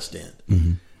on West End.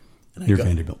 Mm-hmm. And near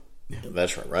Vanderbilt. Yeah.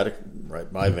 That's right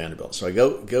by Vanderbilt. So I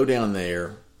go down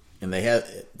there, and they had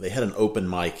an open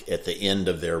mic at the end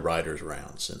of their writers'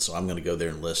 rounds, and so I'm going to go there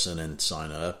and listen and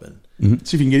sign up and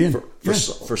see if you can get in.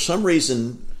 For some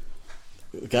reason,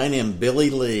 a guy named Billy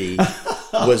Lee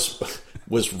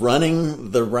was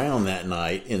running the round that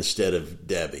night instead of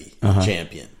Debbie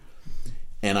Champion.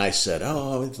 And I said,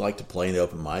 "Oh, I'd like to play in the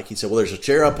open mic." He said, "Well, there's a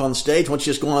chair up on stage. Why don't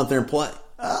you just go on out there and play?"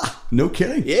 No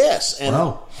kidding. Yes. And,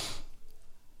 wow.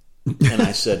 And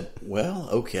I said, "Well,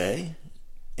 okay."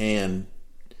 And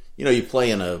you play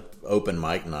in a open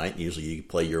mic night. Usually, you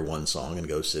play your one song and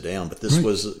go sit down. But this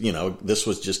was, this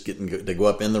was just getting to go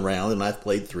up in the round, and I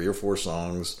played 3 or 4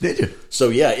 songs. Did you? So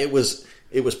yeah, it was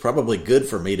probably good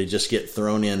for me to just get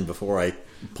thrown in before I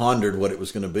pondered what it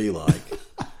was going to be like.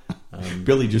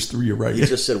 Billy just threw you right in. He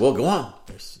just said, "Well, go on.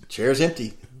 The chair's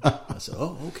empty." I said,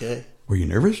 "Oh, okay." Were you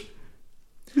nervous?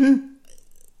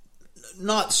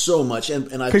 Not so much, and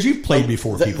because you've played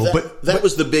before people, but that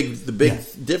was the big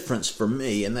difference for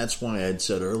me, and that's why I had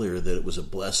said earlier that it was a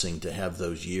blessing to have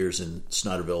those years in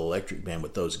Snyderville Electric Band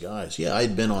with those guys. Yeah,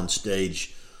 I'd been on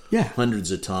stage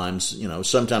hundreds of times.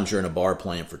 Sometimes you're in a bar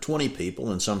playing for 20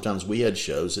 people, and sometimes we had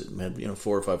shows that had 400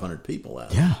 or 500 people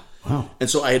out. Yeah, wow. And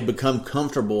so I had become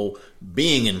comfortable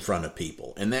being in front of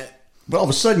people, and that. But all of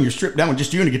a sudden, you're stripped down with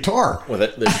just you and a guitar. Well,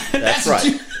 that's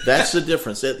right. That's the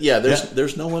difference.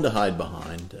 There's no one to hide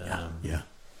behind. Yeah,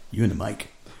 you and the mic.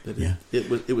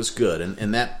 It was good,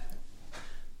 and that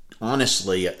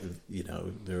honestly,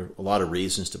 there are a lot of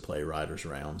reasons to play writers'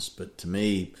 rounds, but to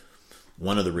me,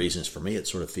 one of the reasons for me, it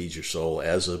sort of feeds your soul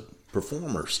as a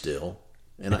performer still,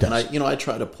 and I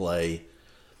try to play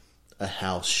a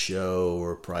house show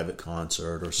or a private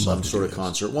concert or some sort of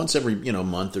concert once every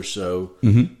month or so,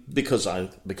 because I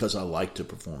like to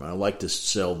perform. I like to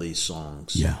sell these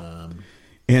songs. Yeah,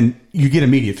 and you get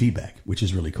immediate feedback, which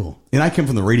is really cool. And I come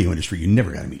from the radio industry; you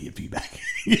never got immediate feedback.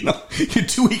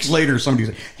 2 weeks later, somebody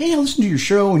says, "Hey, I listened to your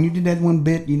show, and you did that one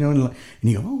bit," and you go,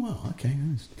 "Oh, wow, okay."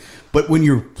 But when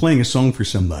you're playing a song for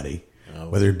somebody,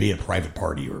 whether it be a private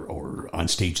party or on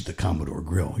stage at the Commodore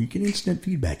Grill, you get instant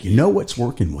feedback. You know what's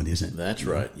working, what isn't. That's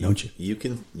right, don't you? You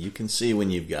can see when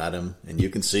you've got them, and you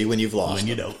can see when you've lost when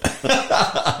you them. Don't.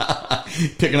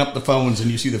 Picking up the phones,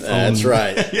 and you see the phone. That's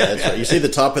right. That's right. You see the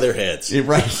top of their heads.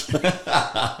 Right.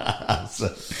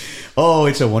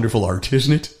 It's a wonderful art,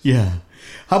 isn't it? Yeah.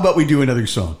 How about we do another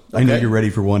song? Okay. I know you're ready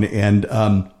for one, and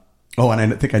and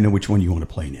I think I know which one you want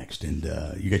to play next, and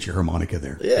you got your harmonica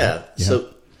there. Yeah. So.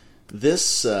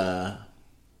 This, let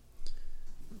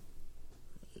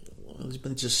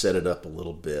me just set it up a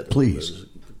little bit. Please.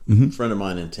 There's a friend of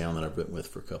mine in town that I've been with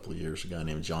for a couple of years, a guy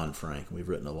named John Frank. We've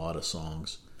written a lot of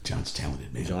songs. John's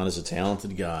talented, man. John is a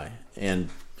talented guy. And,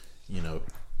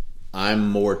 I'm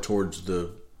more towards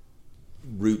the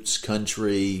roots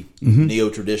country,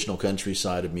 neo-traditional country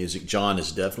side of music. John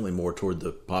is definitely more toward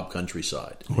the pop country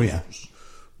side. Oh, yeah. He's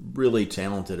really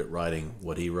talented at writing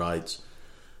what he writes.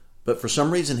 But for some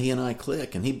reason, he and I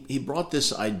click, and he brought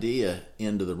this idea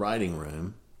into the writing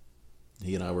room.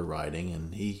 He and I were writing,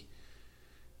 and he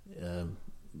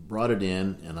brought it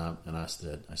in, and I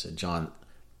said, "John,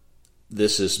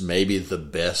 this is maybe the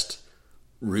best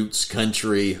roots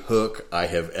country hook I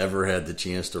have ever had the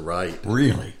chance to write."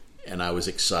 Really? And I was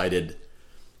excited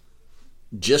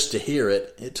just to hear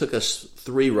it. It took us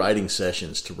 3 writing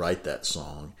sessions to write that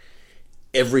song.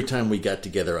 Every time we got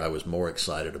together, I was more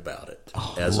excited about it.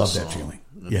 I love that feeling.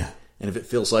 Yeah. And if it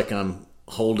feels like I'm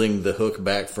holding the hook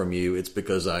back from you, it's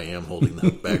because I am holding the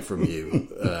hook back from you.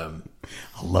 I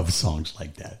love songs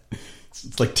like that.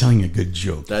 It's like telling a good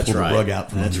joke. That's Pull right. the rug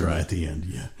out from That's under right. at the end.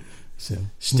 Yeah. So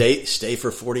stay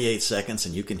for 48 seconds,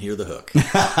 and you can hear the hook.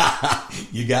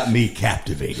 You got me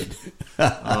captivated.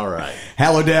 All right.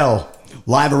 Hal O'Dell,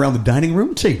 live around the dining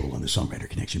room table on the Songwriter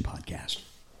Connection podcast.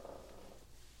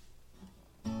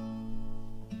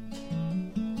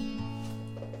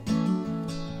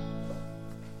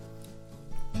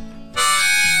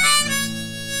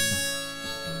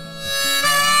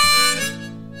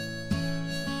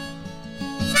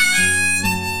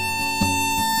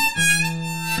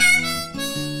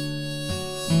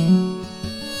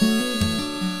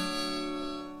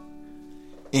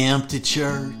 to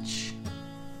church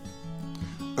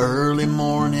early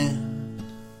morning,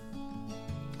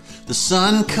 the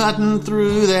sun cutting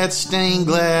through that stained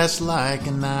glass like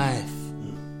a knife.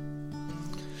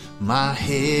 My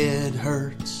head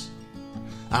hurts,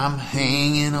 I'm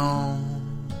hanging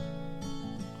on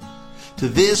to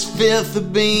this fifth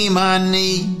of beam I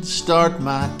need to start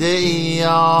my day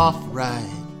off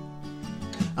right.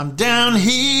 I'm down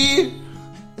here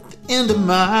at the end of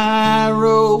my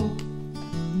rope,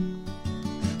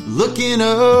 looking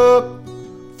up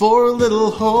for a little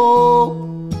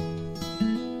hope.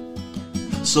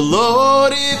 So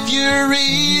Lord, if you're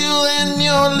real and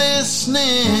you're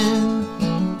listening,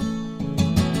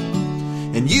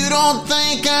 and you don't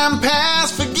think I'm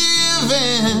past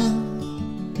forgiving,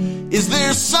 is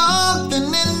there something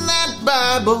in that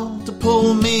Bible to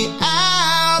pull me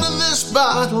out of this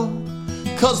bottle?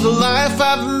 'Cause the life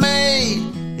I've made,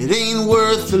 it ain't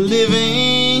worth the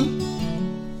living.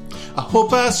 I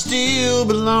hope I still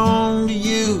belong to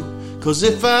you, 'cause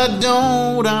if I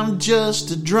don't, I'm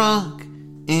just a drunk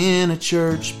in a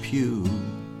church pew.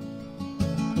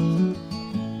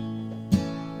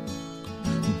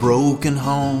 Broken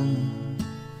home,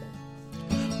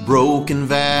 broken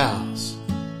vows,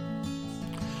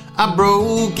 I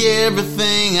broke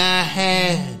everything I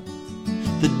had.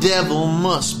 The devil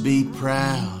must be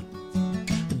proud.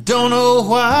 I don't know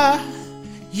why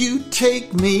you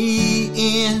take me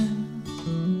in.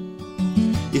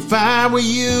 If I were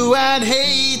you, I'd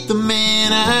hate the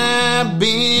man I've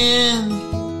been.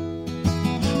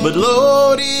 But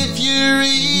Lord, if you're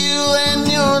real and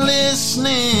you're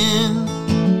listening,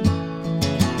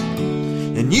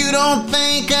 and you don't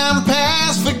think I'm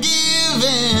past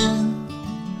forgiving,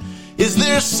 is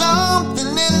there something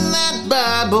in that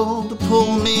Bible to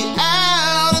pull me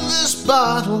out of this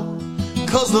bottle?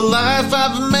 'Cause the life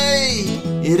I've made,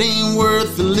 it ain't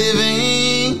worth the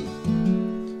living.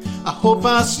 I hope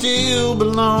I still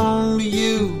belong to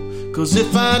you, 'cause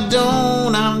if I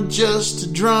don't, I'm just a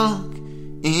drunk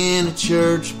in a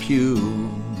church pew.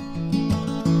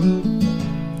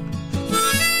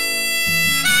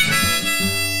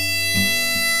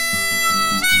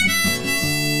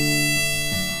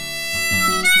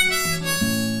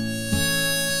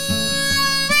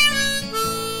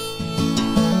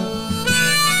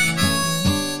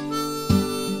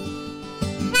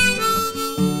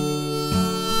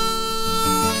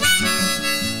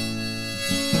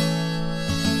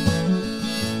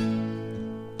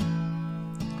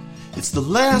 It's the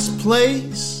last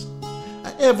place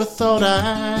I ever thought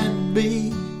I'd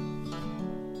be,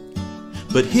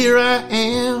 but here I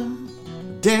am,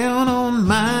 down on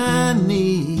my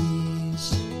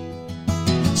knees.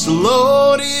 So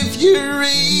Lord, if you're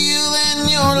real and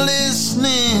you're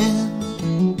listening,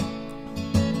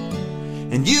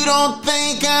 and you don't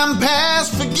think I'm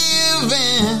past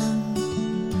forgiving,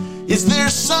 is there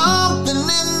something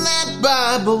in that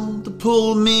Bible to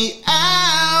pull me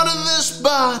out of this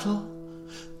bottle?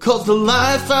 'Cause the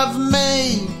life I've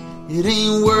made, it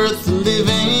ain't worth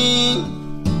living.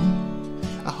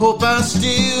 I hope I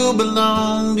still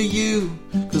belong to you,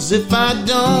 'cause if I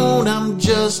don't, I'm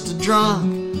just a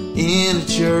drunk in a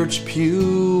church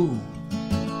pew.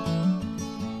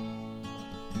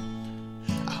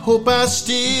 I hope I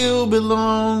still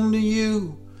belong to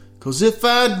you, 'cause if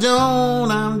I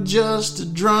don't, I'm just a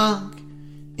drunk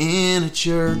in a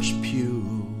church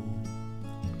pew.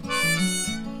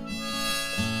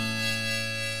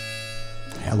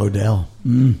 Hello, Del.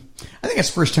 I think that's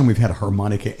the first time we've had a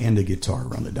harmonica and a guitar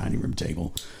around the dining room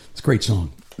table. It's a great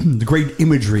song. The great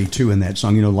imagery, too, in that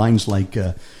song. You know, lines like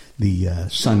the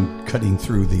sun cutting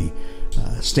through the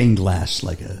stained glass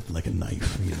like a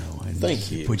knife, you know. And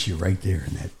Thank you. It puts you right there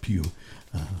in that pew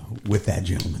with that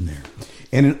gentleman there.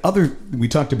 And in other, we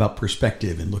talked about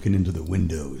perspective and looking into the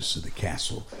windows of the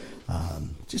castle.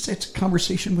 Just it's a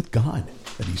conversation with God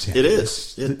that he's having. It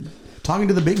is. Talking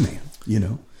to the big man, you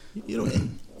know. You know,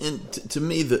 and to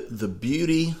me, the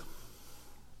beauty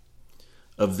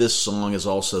of this song is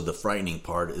also the frightening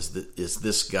part. Is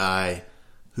this guy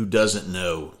who doesn't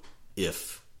know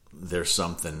if there's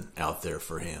something out there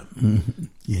for him? Mm-hmm.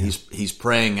 Yeah. He's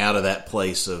praying out of that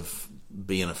place of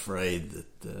being afraid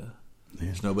that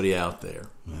there's nobody out there,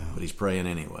 but he's praying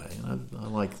anyway. And I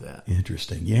like that.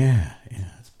 Interesting. Yeah,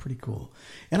 it's pretty cool.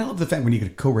 And I love the fact when you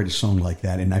get co-write a song like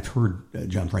that, and I've heard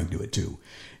John Frank do it too.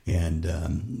 And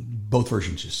both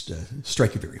versions just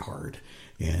strike you very hard.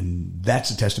 And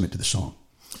that's a testament to the song.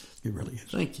 It really is.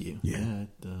 Thank you. Yeah.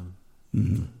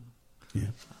 Yeah,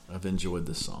 I've enjoyed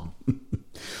this song.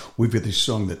 We've got this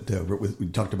song that we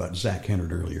talked about Zach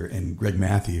Hennard earlier, and Greg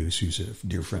Matthews, who's a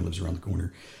dear friend, lives around the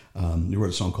corner. He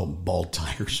wrote a song called Bald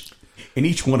Tires. And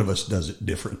each one of us does it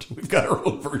different. We've got our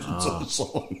own versions of the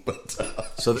song, but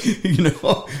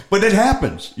but it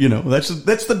happens.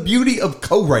 That's the beauty of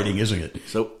co-writing, isn't it?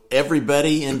 So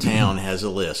everybody in town has a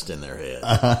list in their head,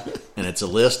 and it's a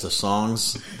list of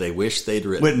songs they wish they'd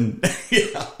written.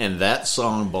 Yeah. And that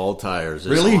song, "Bald Tires,"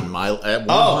 is Really? on my at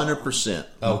 100%.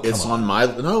 It's on my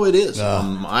it is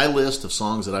on my list of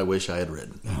songs that I wish I had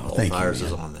written. "Bald Tires"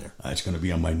 is on there. It's going to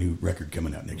be on my new record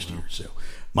coming out next year. So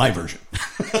my version.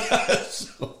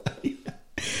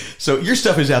 So your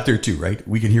stuff is out there too, right?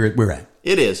 We can hear it. Where at?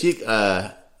 It is.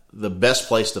 The best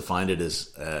place to find it is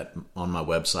on my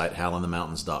website,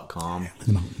 howlinthemountains.com.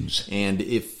 And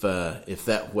if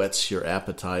that whets your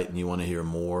appetite and you want to hear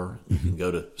more, you can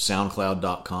go to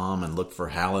soundcloud.com and look for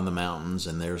Howl in the Mountains,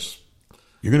 and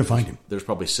you're going to find him. There's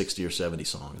probably 60 or 70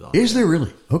 songs on Is there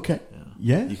really? Okay.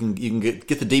 Yeah. You can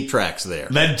get the deep tracks there.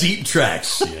 That deep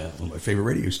tracks. Yeah. One of my favorite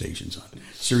radio stations on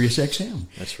Sirius XM.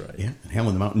 That's right. Yeah. And Howl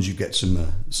in the Mountains, you've got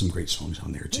some great songs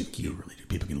on there too. You really do.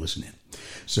 People can listen in.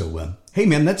 So, hey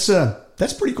man, that's a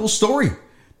pretty cool story.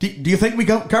 Do you think we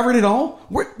covered it all?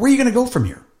 Where are you going to go from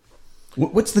here?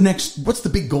 What's the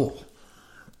big goal?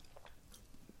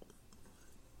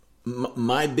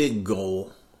 My big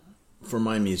goal for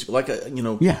my music,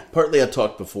 partly I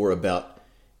talked before about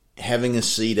having a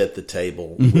seat at the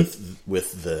table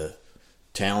with the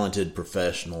talented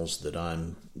professionals that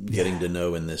I'm getting to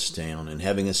know in this town, and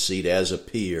having a seat as a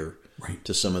peer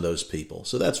to some of those people.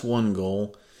 So that's one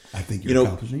goal. I think you're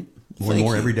accomplishing more and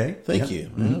more every day. Thank you.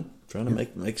 Mm-hmm. Trying to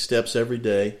make steps every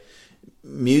day.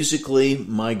 Musically,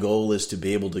 my goal is to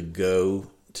be able to go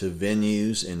to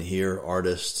venues and hear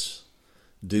artists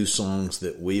do songs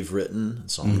that we've written,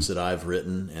 songs that I've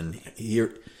written, and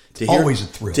always a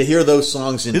thrill to hear those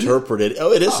songs interpreted.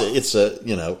 It is.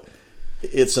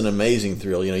 It's an amazing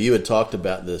thrill. You had talked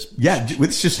about this. Yeah,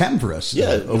 it's just happened for us.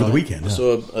 Over the weekend.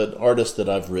 So an artist that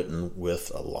I've written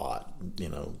with a lot,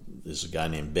 is a guy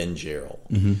named Ben Jarrell,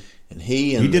 and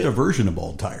he did a version of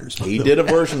Bald Tires. He did a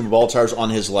version of Bald Tires on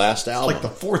his last album. It's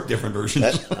like the fourth different version.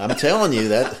 I'm telling you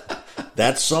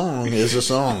that song is a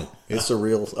song. It's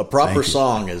a proper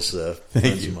song, as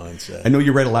friends of mine say. I know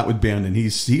you read a lot with Ben, and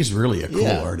he's really a cool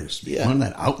artist. Yeah. One of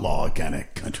that outlaw kind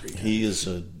of country. He is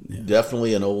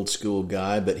definitely an old school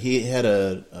guy, but he had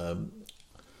an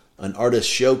artist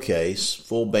showcase,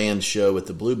 full band show at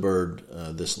the Bluebird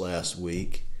this last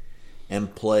week,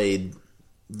 and played,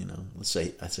 I'd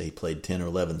say he played 10 or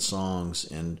 11 songs,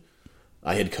 and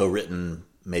I had co-written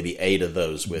maybe 8 of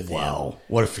those with him. Wow,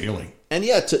 what a feeling! And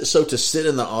so to sit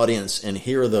in the audience and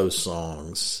hear those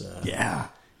songs,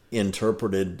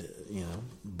 interpreted,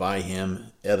 by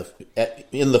him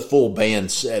in the full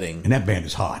band setting, and that band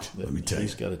is hot. Let me tell you,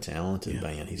 he's got a talented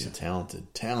band. He's a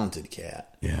talented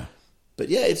cat. Yeah. But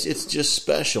it's just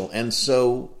special. And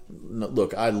so,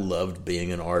 look, I loved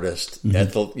being an artist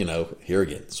at the, here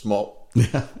again,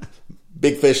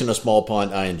 big fish in a small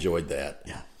pond. I enjoyed that.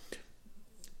 Yeah.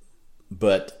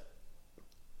 But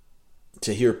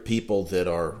to hear people that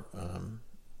are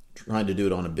trying to do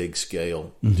it on a big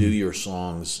scale, do your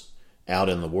songs out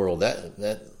in the world,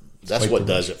 that's what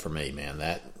does it for me, man.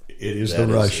 It is the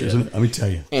rush, isn't it? Let me tell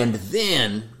you. And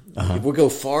then if we go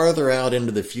farther out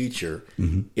into the future,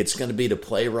 it's going to be to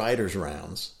play writers'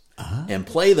 rounds and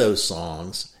play those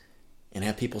songs and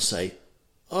have people say,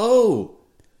 "Oh,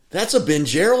 that's a Ben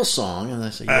Jarrell song," and I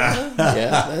say, "Yeah,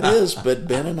 that is." But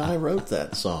Ben and I wrote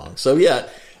that song, so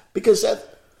because that.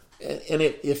 And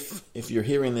if you're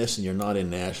hearing this and you're not in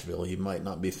Nashville, you might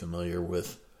not be familiar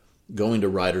with going to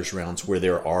writers' rounds where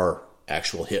there are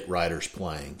actual hit writers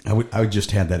playing. I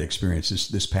just had that experience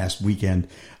this past weekend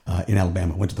in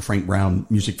Alabama. Went to the Frank Brown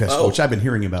Music Festival, which I've been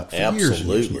hearing about for years and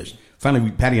years. Finally,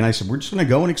 Patty and I said, we're just going to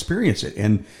go and experience it.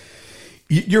 And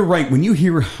you're right. When you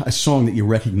hear a song that you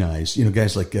recognize,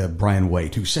 guys like Brian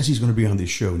White, who says he's going to be on this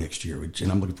show next year,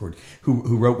 and I'm looking forward,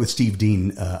 who wrote with Steve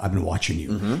Dean, I've Been Watching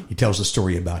You. He tells a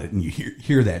story about it, and you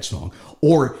hear that song.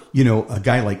 Or, a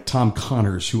guy like Tom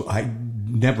Connors, who I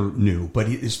never knew, but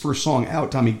his first song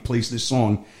out, Tommy plays this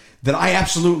song that I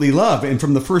absolutely love. And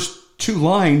from the first 2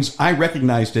 lines, I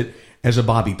recognized it as a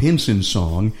Bobby Pinson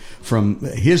song from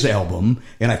his album,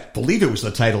 and I believe it was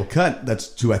the title cut.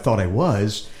 That's who I thought I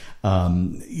was.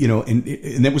 And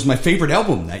that was my favorite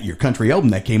album that year, country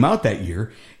album that came out that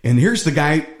year. And here's the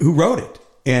guy who wrote it.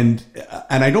 And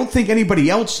I don't think anybody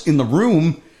else in the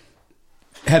room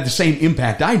had the same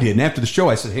impact I did. And after the show,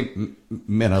 I said, "Hey,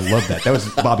 man, I love that. That was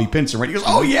Bobby Pinson, right?" He goes,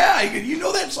 "Oh yeah, you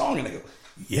know that song?" And I go,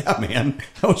 "Yeah, man,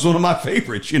 that was one of my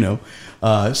favorites." So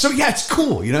it's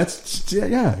cool. And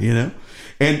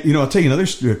I'll tell you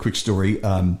another quick story.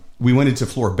 we went into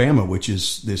Floribama, which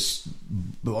is this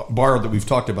bar that we've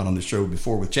talked about on the show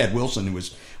before with Chad Wilson.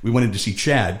 We wanted to see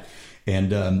Chad,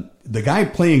 and the guy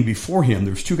playing before him,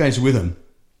 there was two guys with him.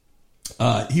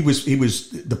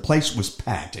 The place was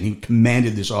packed, and he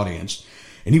commanded this audience,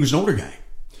 and he was an older guy.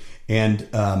 And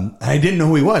I didn't know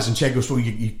who he was. And Chad goes, well,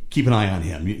 you keep an eye on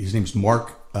him. His name's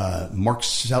Mark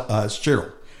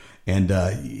Scherl. And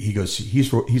he goes,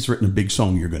 he's written a big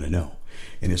song you're going to know.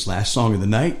 And his last song of the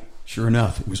night, sure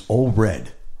enough, it was Old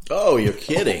Red. Oh, you're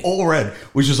kidding. Old Red,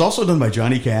 which is also done by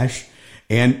Johnny Cash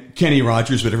and Kenny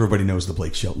Rogers, but everybody knows the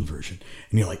Blake Shelton version.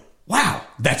 And you're like, wow,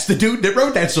 that's the dude that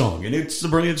wrote that song. And it's a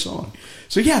brilliant song.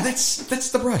 So, yeah,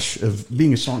 that's the brush of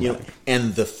being a songwriter.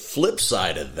 And the flip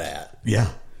side of that.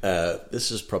 Yeah.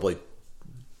 This is probably,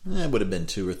 it would have been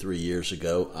 2 or 3 years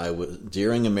ago. I was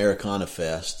during Americana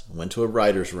Fest. Went to a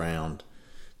writers' round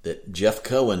that Jeff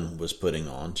Cohen was putting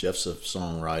on. Jeff's a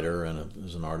songwriter and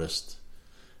is an artist.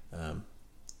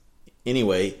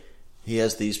 Anyway, he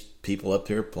has these people up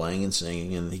here playing and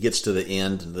singing, and he gets to the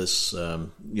end, and this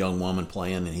young woman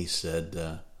playing, and he said,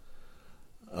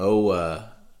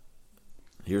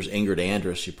 here's Ingrid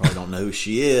Andress. You probably don't know who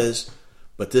she is.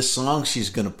 But this song she's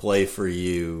going to play for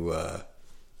you,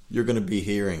 you're going to be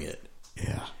hearing it.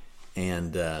 Yeah.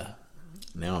 And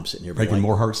now I'm sitting here breaking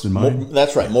More Hearts Than Mine.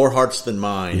 That's right, More Hearts Than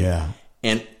Mine. Yeah.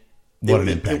 And what an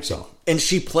impact song. And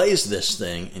she plays this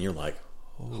thing, and you're like,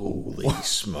 holy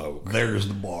smoke. There's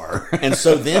the bar. And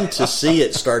so then to see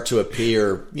it start to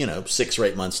appear, 6 or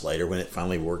 8 months later when it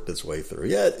finally worked its way through.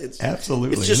 Yeah, it's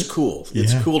absolutely. It's just cool.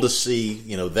 It's cool to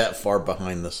see, that far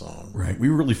behind the song. Right. We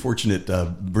were really fortunate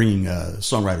bringing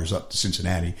songwriters up to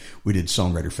Cincinnati. We did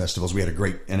songwriter festivals. We had a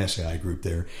great NSAI group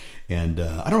there. And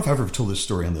I don't know if I've ever told this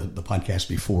story on the podcast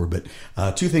before, but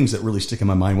 2 things that really stick in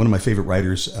my mind. One of my favorite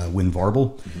writers, Win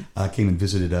Varble, came and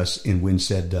visited us, and Win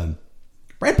said,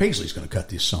 Brad Paisley's going to cut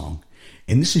this song.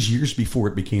 And this is years before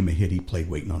it became a hit. He played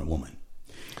Waiting on a Woman.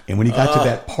 And when he got to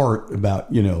that part about,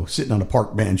 sitting on a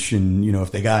park bench and,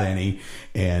 if they got any,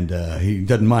 and he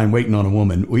doesn't mind waiting on a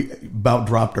woman, we about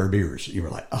dropped our beers. You were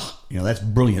like, that's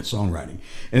brilliant songwriting.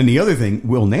 And then the other thing,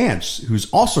 Will Nance, who's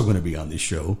also going to be on this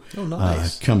show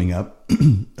coming up,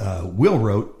 Will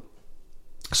wrote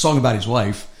a song about his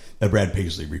wife that Brad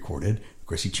Paisley recorded. Of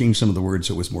course, he changed some of the words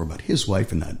so it was more about his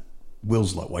wife and not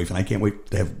Will's wife, and I can't wait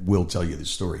to have Will tell you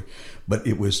this story. But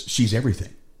it was She's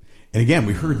Everything. And again,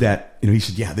 we heard that, he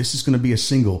said, yeah, this is going to be a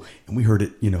single. And we heard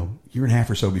it, year and a half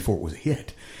or so before it was a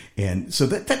hit. And so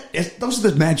those are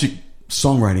the magic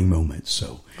songwriting moments.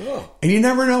 So, and you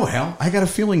never know, Hal. I got a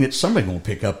feeling that somebody will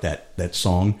pick up that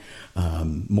song,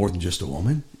 More Than Just a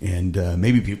Woman. And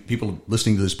maybe people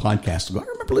listening to this podcast will go, I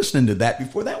remember listening to that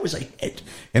before that was a hit.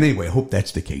 And anyway, I hope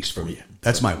that's the case for you.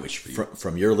 That's my wish for you.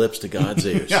 From your lips to God's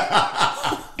ears.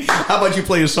 How about you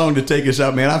play a song to take us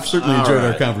out, man? I've certainly enjoyed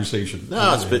our conversation.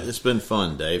 No, it's been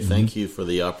fun, Dave. Thank you for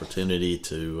the opportunity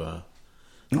to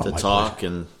talk. Pleasure.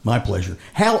 And my pleasure.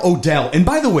 Hal O'Dell. And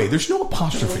by the way, there's no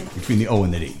apostrophe between the O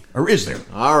and the D. Or is there?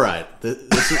 All right.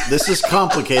 This is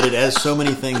complicated, as so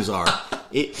many things are.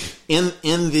 Is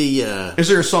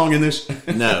there a song in this?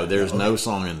 No, there's no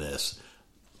song in this.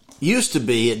 Used to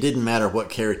be, it didn't matter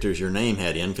what characters your name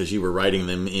had in because you were writing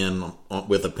them in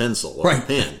with a pencil or a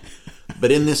pen.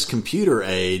 But in this computer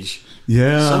age,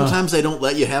 sometimes they don't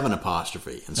let you have an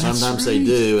apostrophe, and sometimes they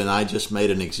do. And I just made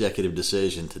an executive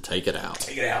decision to take it out.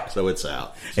 Take it out. So it's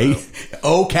out. So,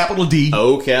 O capital D.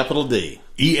 O capital D.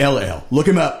 ELL. Look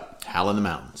him up. Hal in the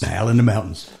Mountains. Hal in the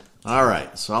Mountains. All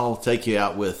right. So I'll take you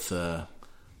out with a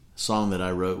song that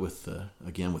I wrote with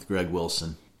Greg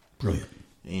Wilson. Brilliant.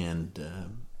 And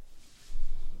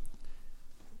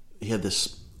he had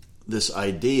this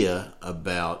idea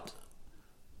about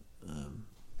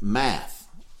math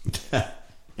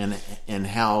and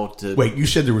how to. Wait, you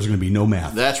said there was going to be no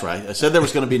math. That's right. I said there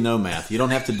was going to be no math. You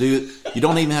don't have to do. You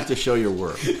don't even have to show your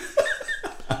work.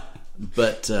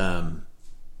 But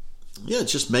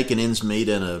it's just making ends meet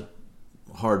in a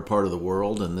hard part of the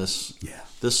world, and this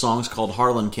song's called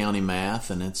Harlan County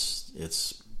Math, and it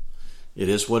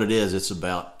is what it is. It's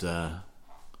about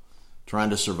trying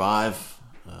to survive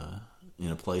in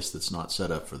a place that's not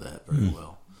set up for that very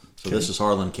well. So This is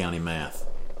Harlan County Math.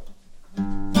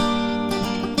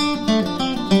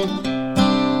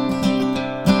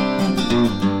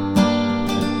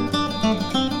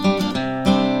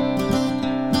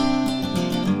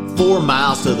 "4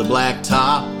 miles to the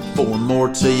blacktop, 4 more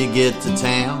till you get to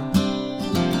town.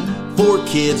 4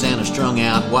 kids and a strung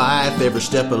out wife, every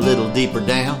step a little deeper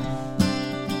down.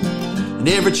 And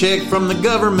every check from the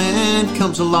government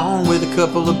comes along with a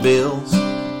couple of bills.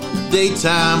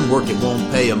 Daytime work, it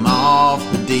won't pay them off,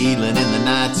 but dealing in the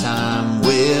nighttime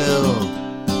will.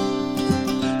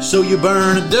 So you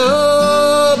burn a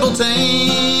double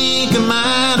tank of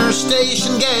minor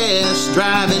station gas,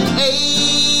 driving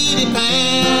 80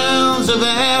 pounds of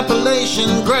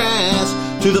Appalachian grass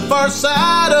to the far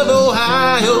side of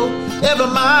Ohio. Every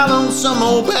mile on some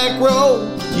old back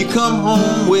road, you come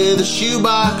home with a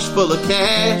shoebox full of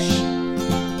cash.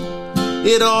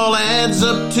 It all adds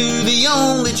up to the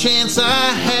only chance I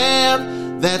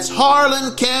have. That's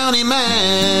Harlan County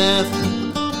math.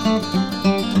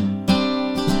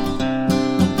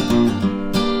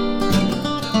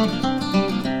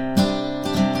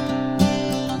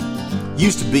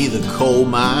 Used to be the coal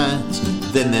mines,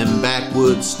 then them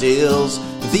backwoods stills.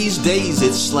 These days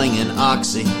it's slinging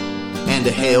oxy, and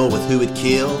to hell with who it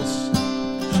kills.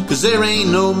 'Cause there ain't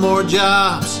no more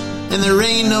jobs, and there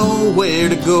ain't nowhere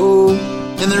to go,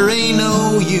 and there ain't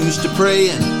no use to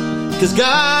praying, 'cause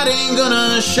God ain't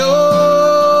gonna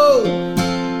show.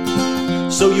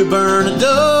 So you burn a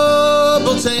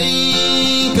double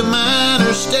tank of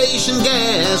minor station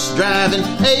gas, driving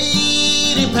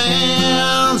 80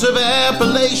 pounds of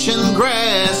Appalachian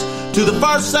grass to the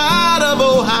far side of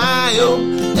Ohio.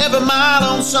 Every mile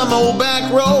on some old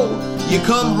back road, you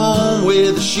come home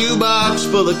with a shoebox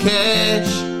full of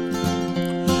cash.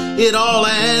 It all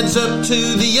adds up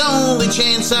to the only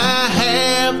chance I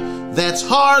have. That's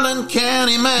Harlan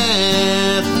County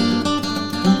math.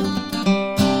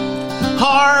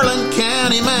 Harlan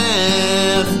County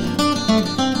math.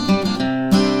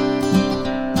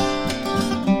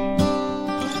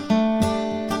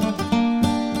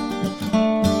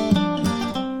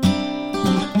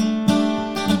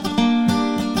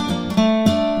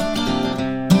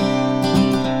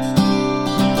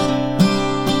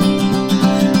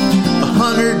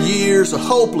 100 years of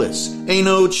hopeless, ain't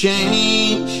no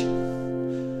change.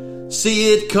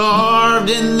 See it carved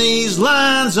in these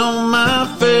lines on my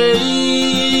face.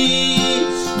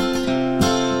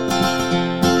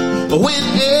 When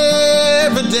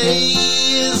every day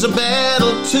is a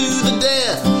battle to the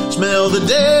death, smell the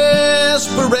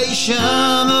desperation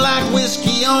like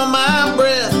whiskey on my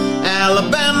breath.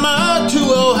 Alabama to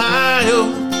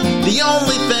Ohio, the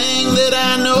only thing that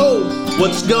I know,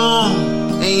 what's gone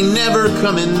ain't never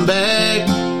coming back.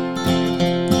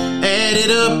 Add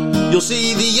it up, you'll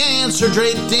see the answer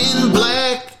draped in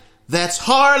black. That's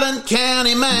Harlan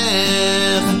County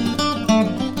math.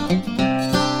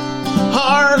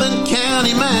 Harlan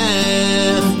County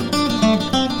math.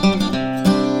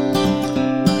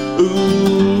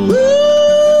 Ooh, ooh,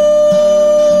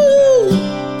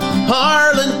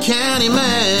 Harlan County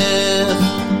math.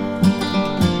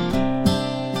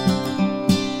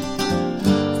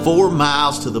 4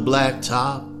 miles to the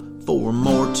blacktop, 4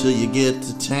 more till you get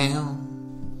to town.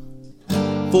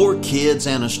 4 kids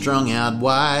and a strung out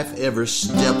wife, every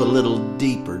step a little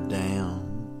deeper down.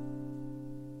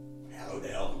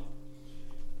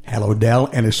 Hello, Dell,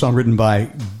 and a song written by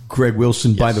Greg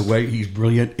Wilson. Yes. By the way, he's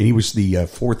brilliant, and he was the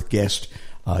 4th guest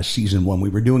season 1. We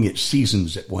were doing it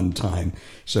seasons at one time,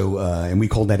 so and we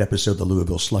called that episode the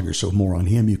Louisville Slugger. So more on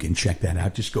him, you can check that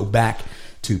out. Just go back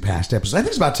to past episodes. I think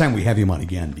it's about time we have him on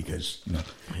again because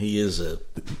he is a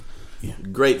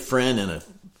great friend and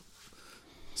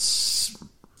he's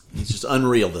just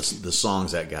unreal. The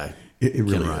songs that guy. It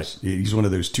really is. He's one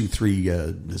of those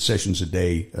 2-3 sessions a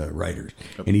day writers,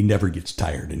 and he never gets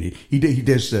tired. And he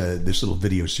does this little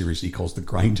video series he calls "The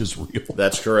Grind Is Real."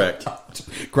 That's correct.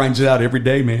 Grinds it out every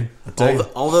day, man.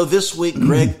 Although this week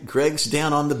Greg's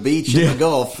down on the beach in the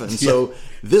Gulf, and so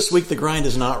this week the grind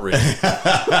is not real.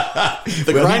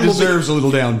 The grind deserves a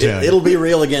little downtime. It'll be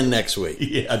real again next week.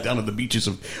 Yeah, down on the beaches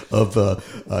of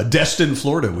Destin,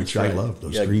 Florida, which I love.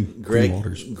 Those green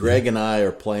waters. Greg and I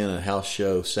are playing a house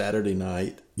show Saturday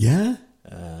night. Yeah,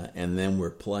 and then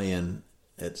we're playing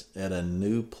at a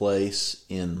new place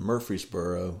in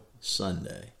Murfreesboro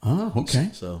Sunday. Oh,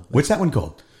 okay. So what's that one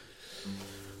called?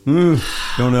 Don't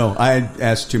know. I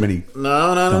asked too many. No.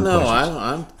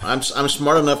 I'm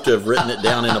smart enough to have written it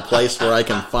down in a place where I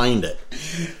can find it,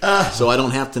 so I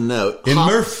don't have to know. In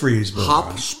Murfreesboro,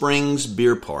 Hop Springs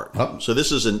Beer Park. Oh. So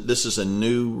this is a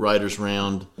new writers'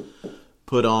 round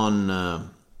put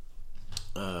on.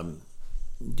 Do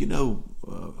you know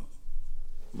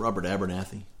Robert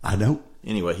Abernathy? I don't.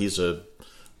 Anyway, he's a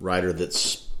writer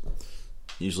that's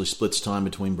usually splits time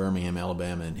between Birmingham,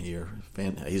 Alabama, and here.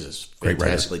 He's a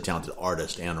fantastically talented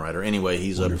artist and writer. Anyway,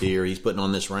 he's Wonderful. Up here. He's putting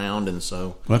on this round, and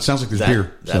so... Well, it sounds like there's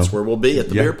beer. That's where we'll be, at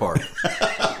the beer park.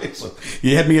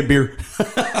 You had me at beer.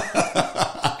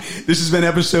 This has been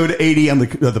episode 80 on the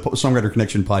Songwriter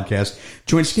Connection podcast.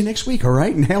 Join us again next week, all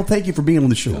right? And Hal, thank you for being on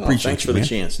the show. Appreciate thanks you, for man. the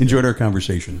chance. Enjoyed our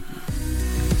conversation.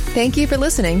 Thank you for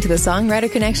listening to the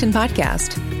Songwriter Connection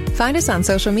podcast. Find us on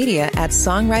social media at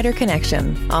Songwriter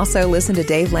Connection. Also, listen to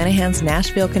Dave Lanahan's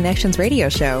Nashville Connections radio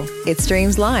show. It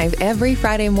streams live every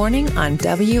Friday morning on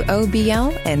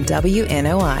WOBL and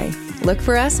WNOI. Look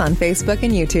for us on Facebook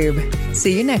and YouTube.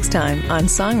 See you next time on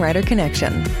Songwriter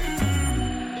Connection.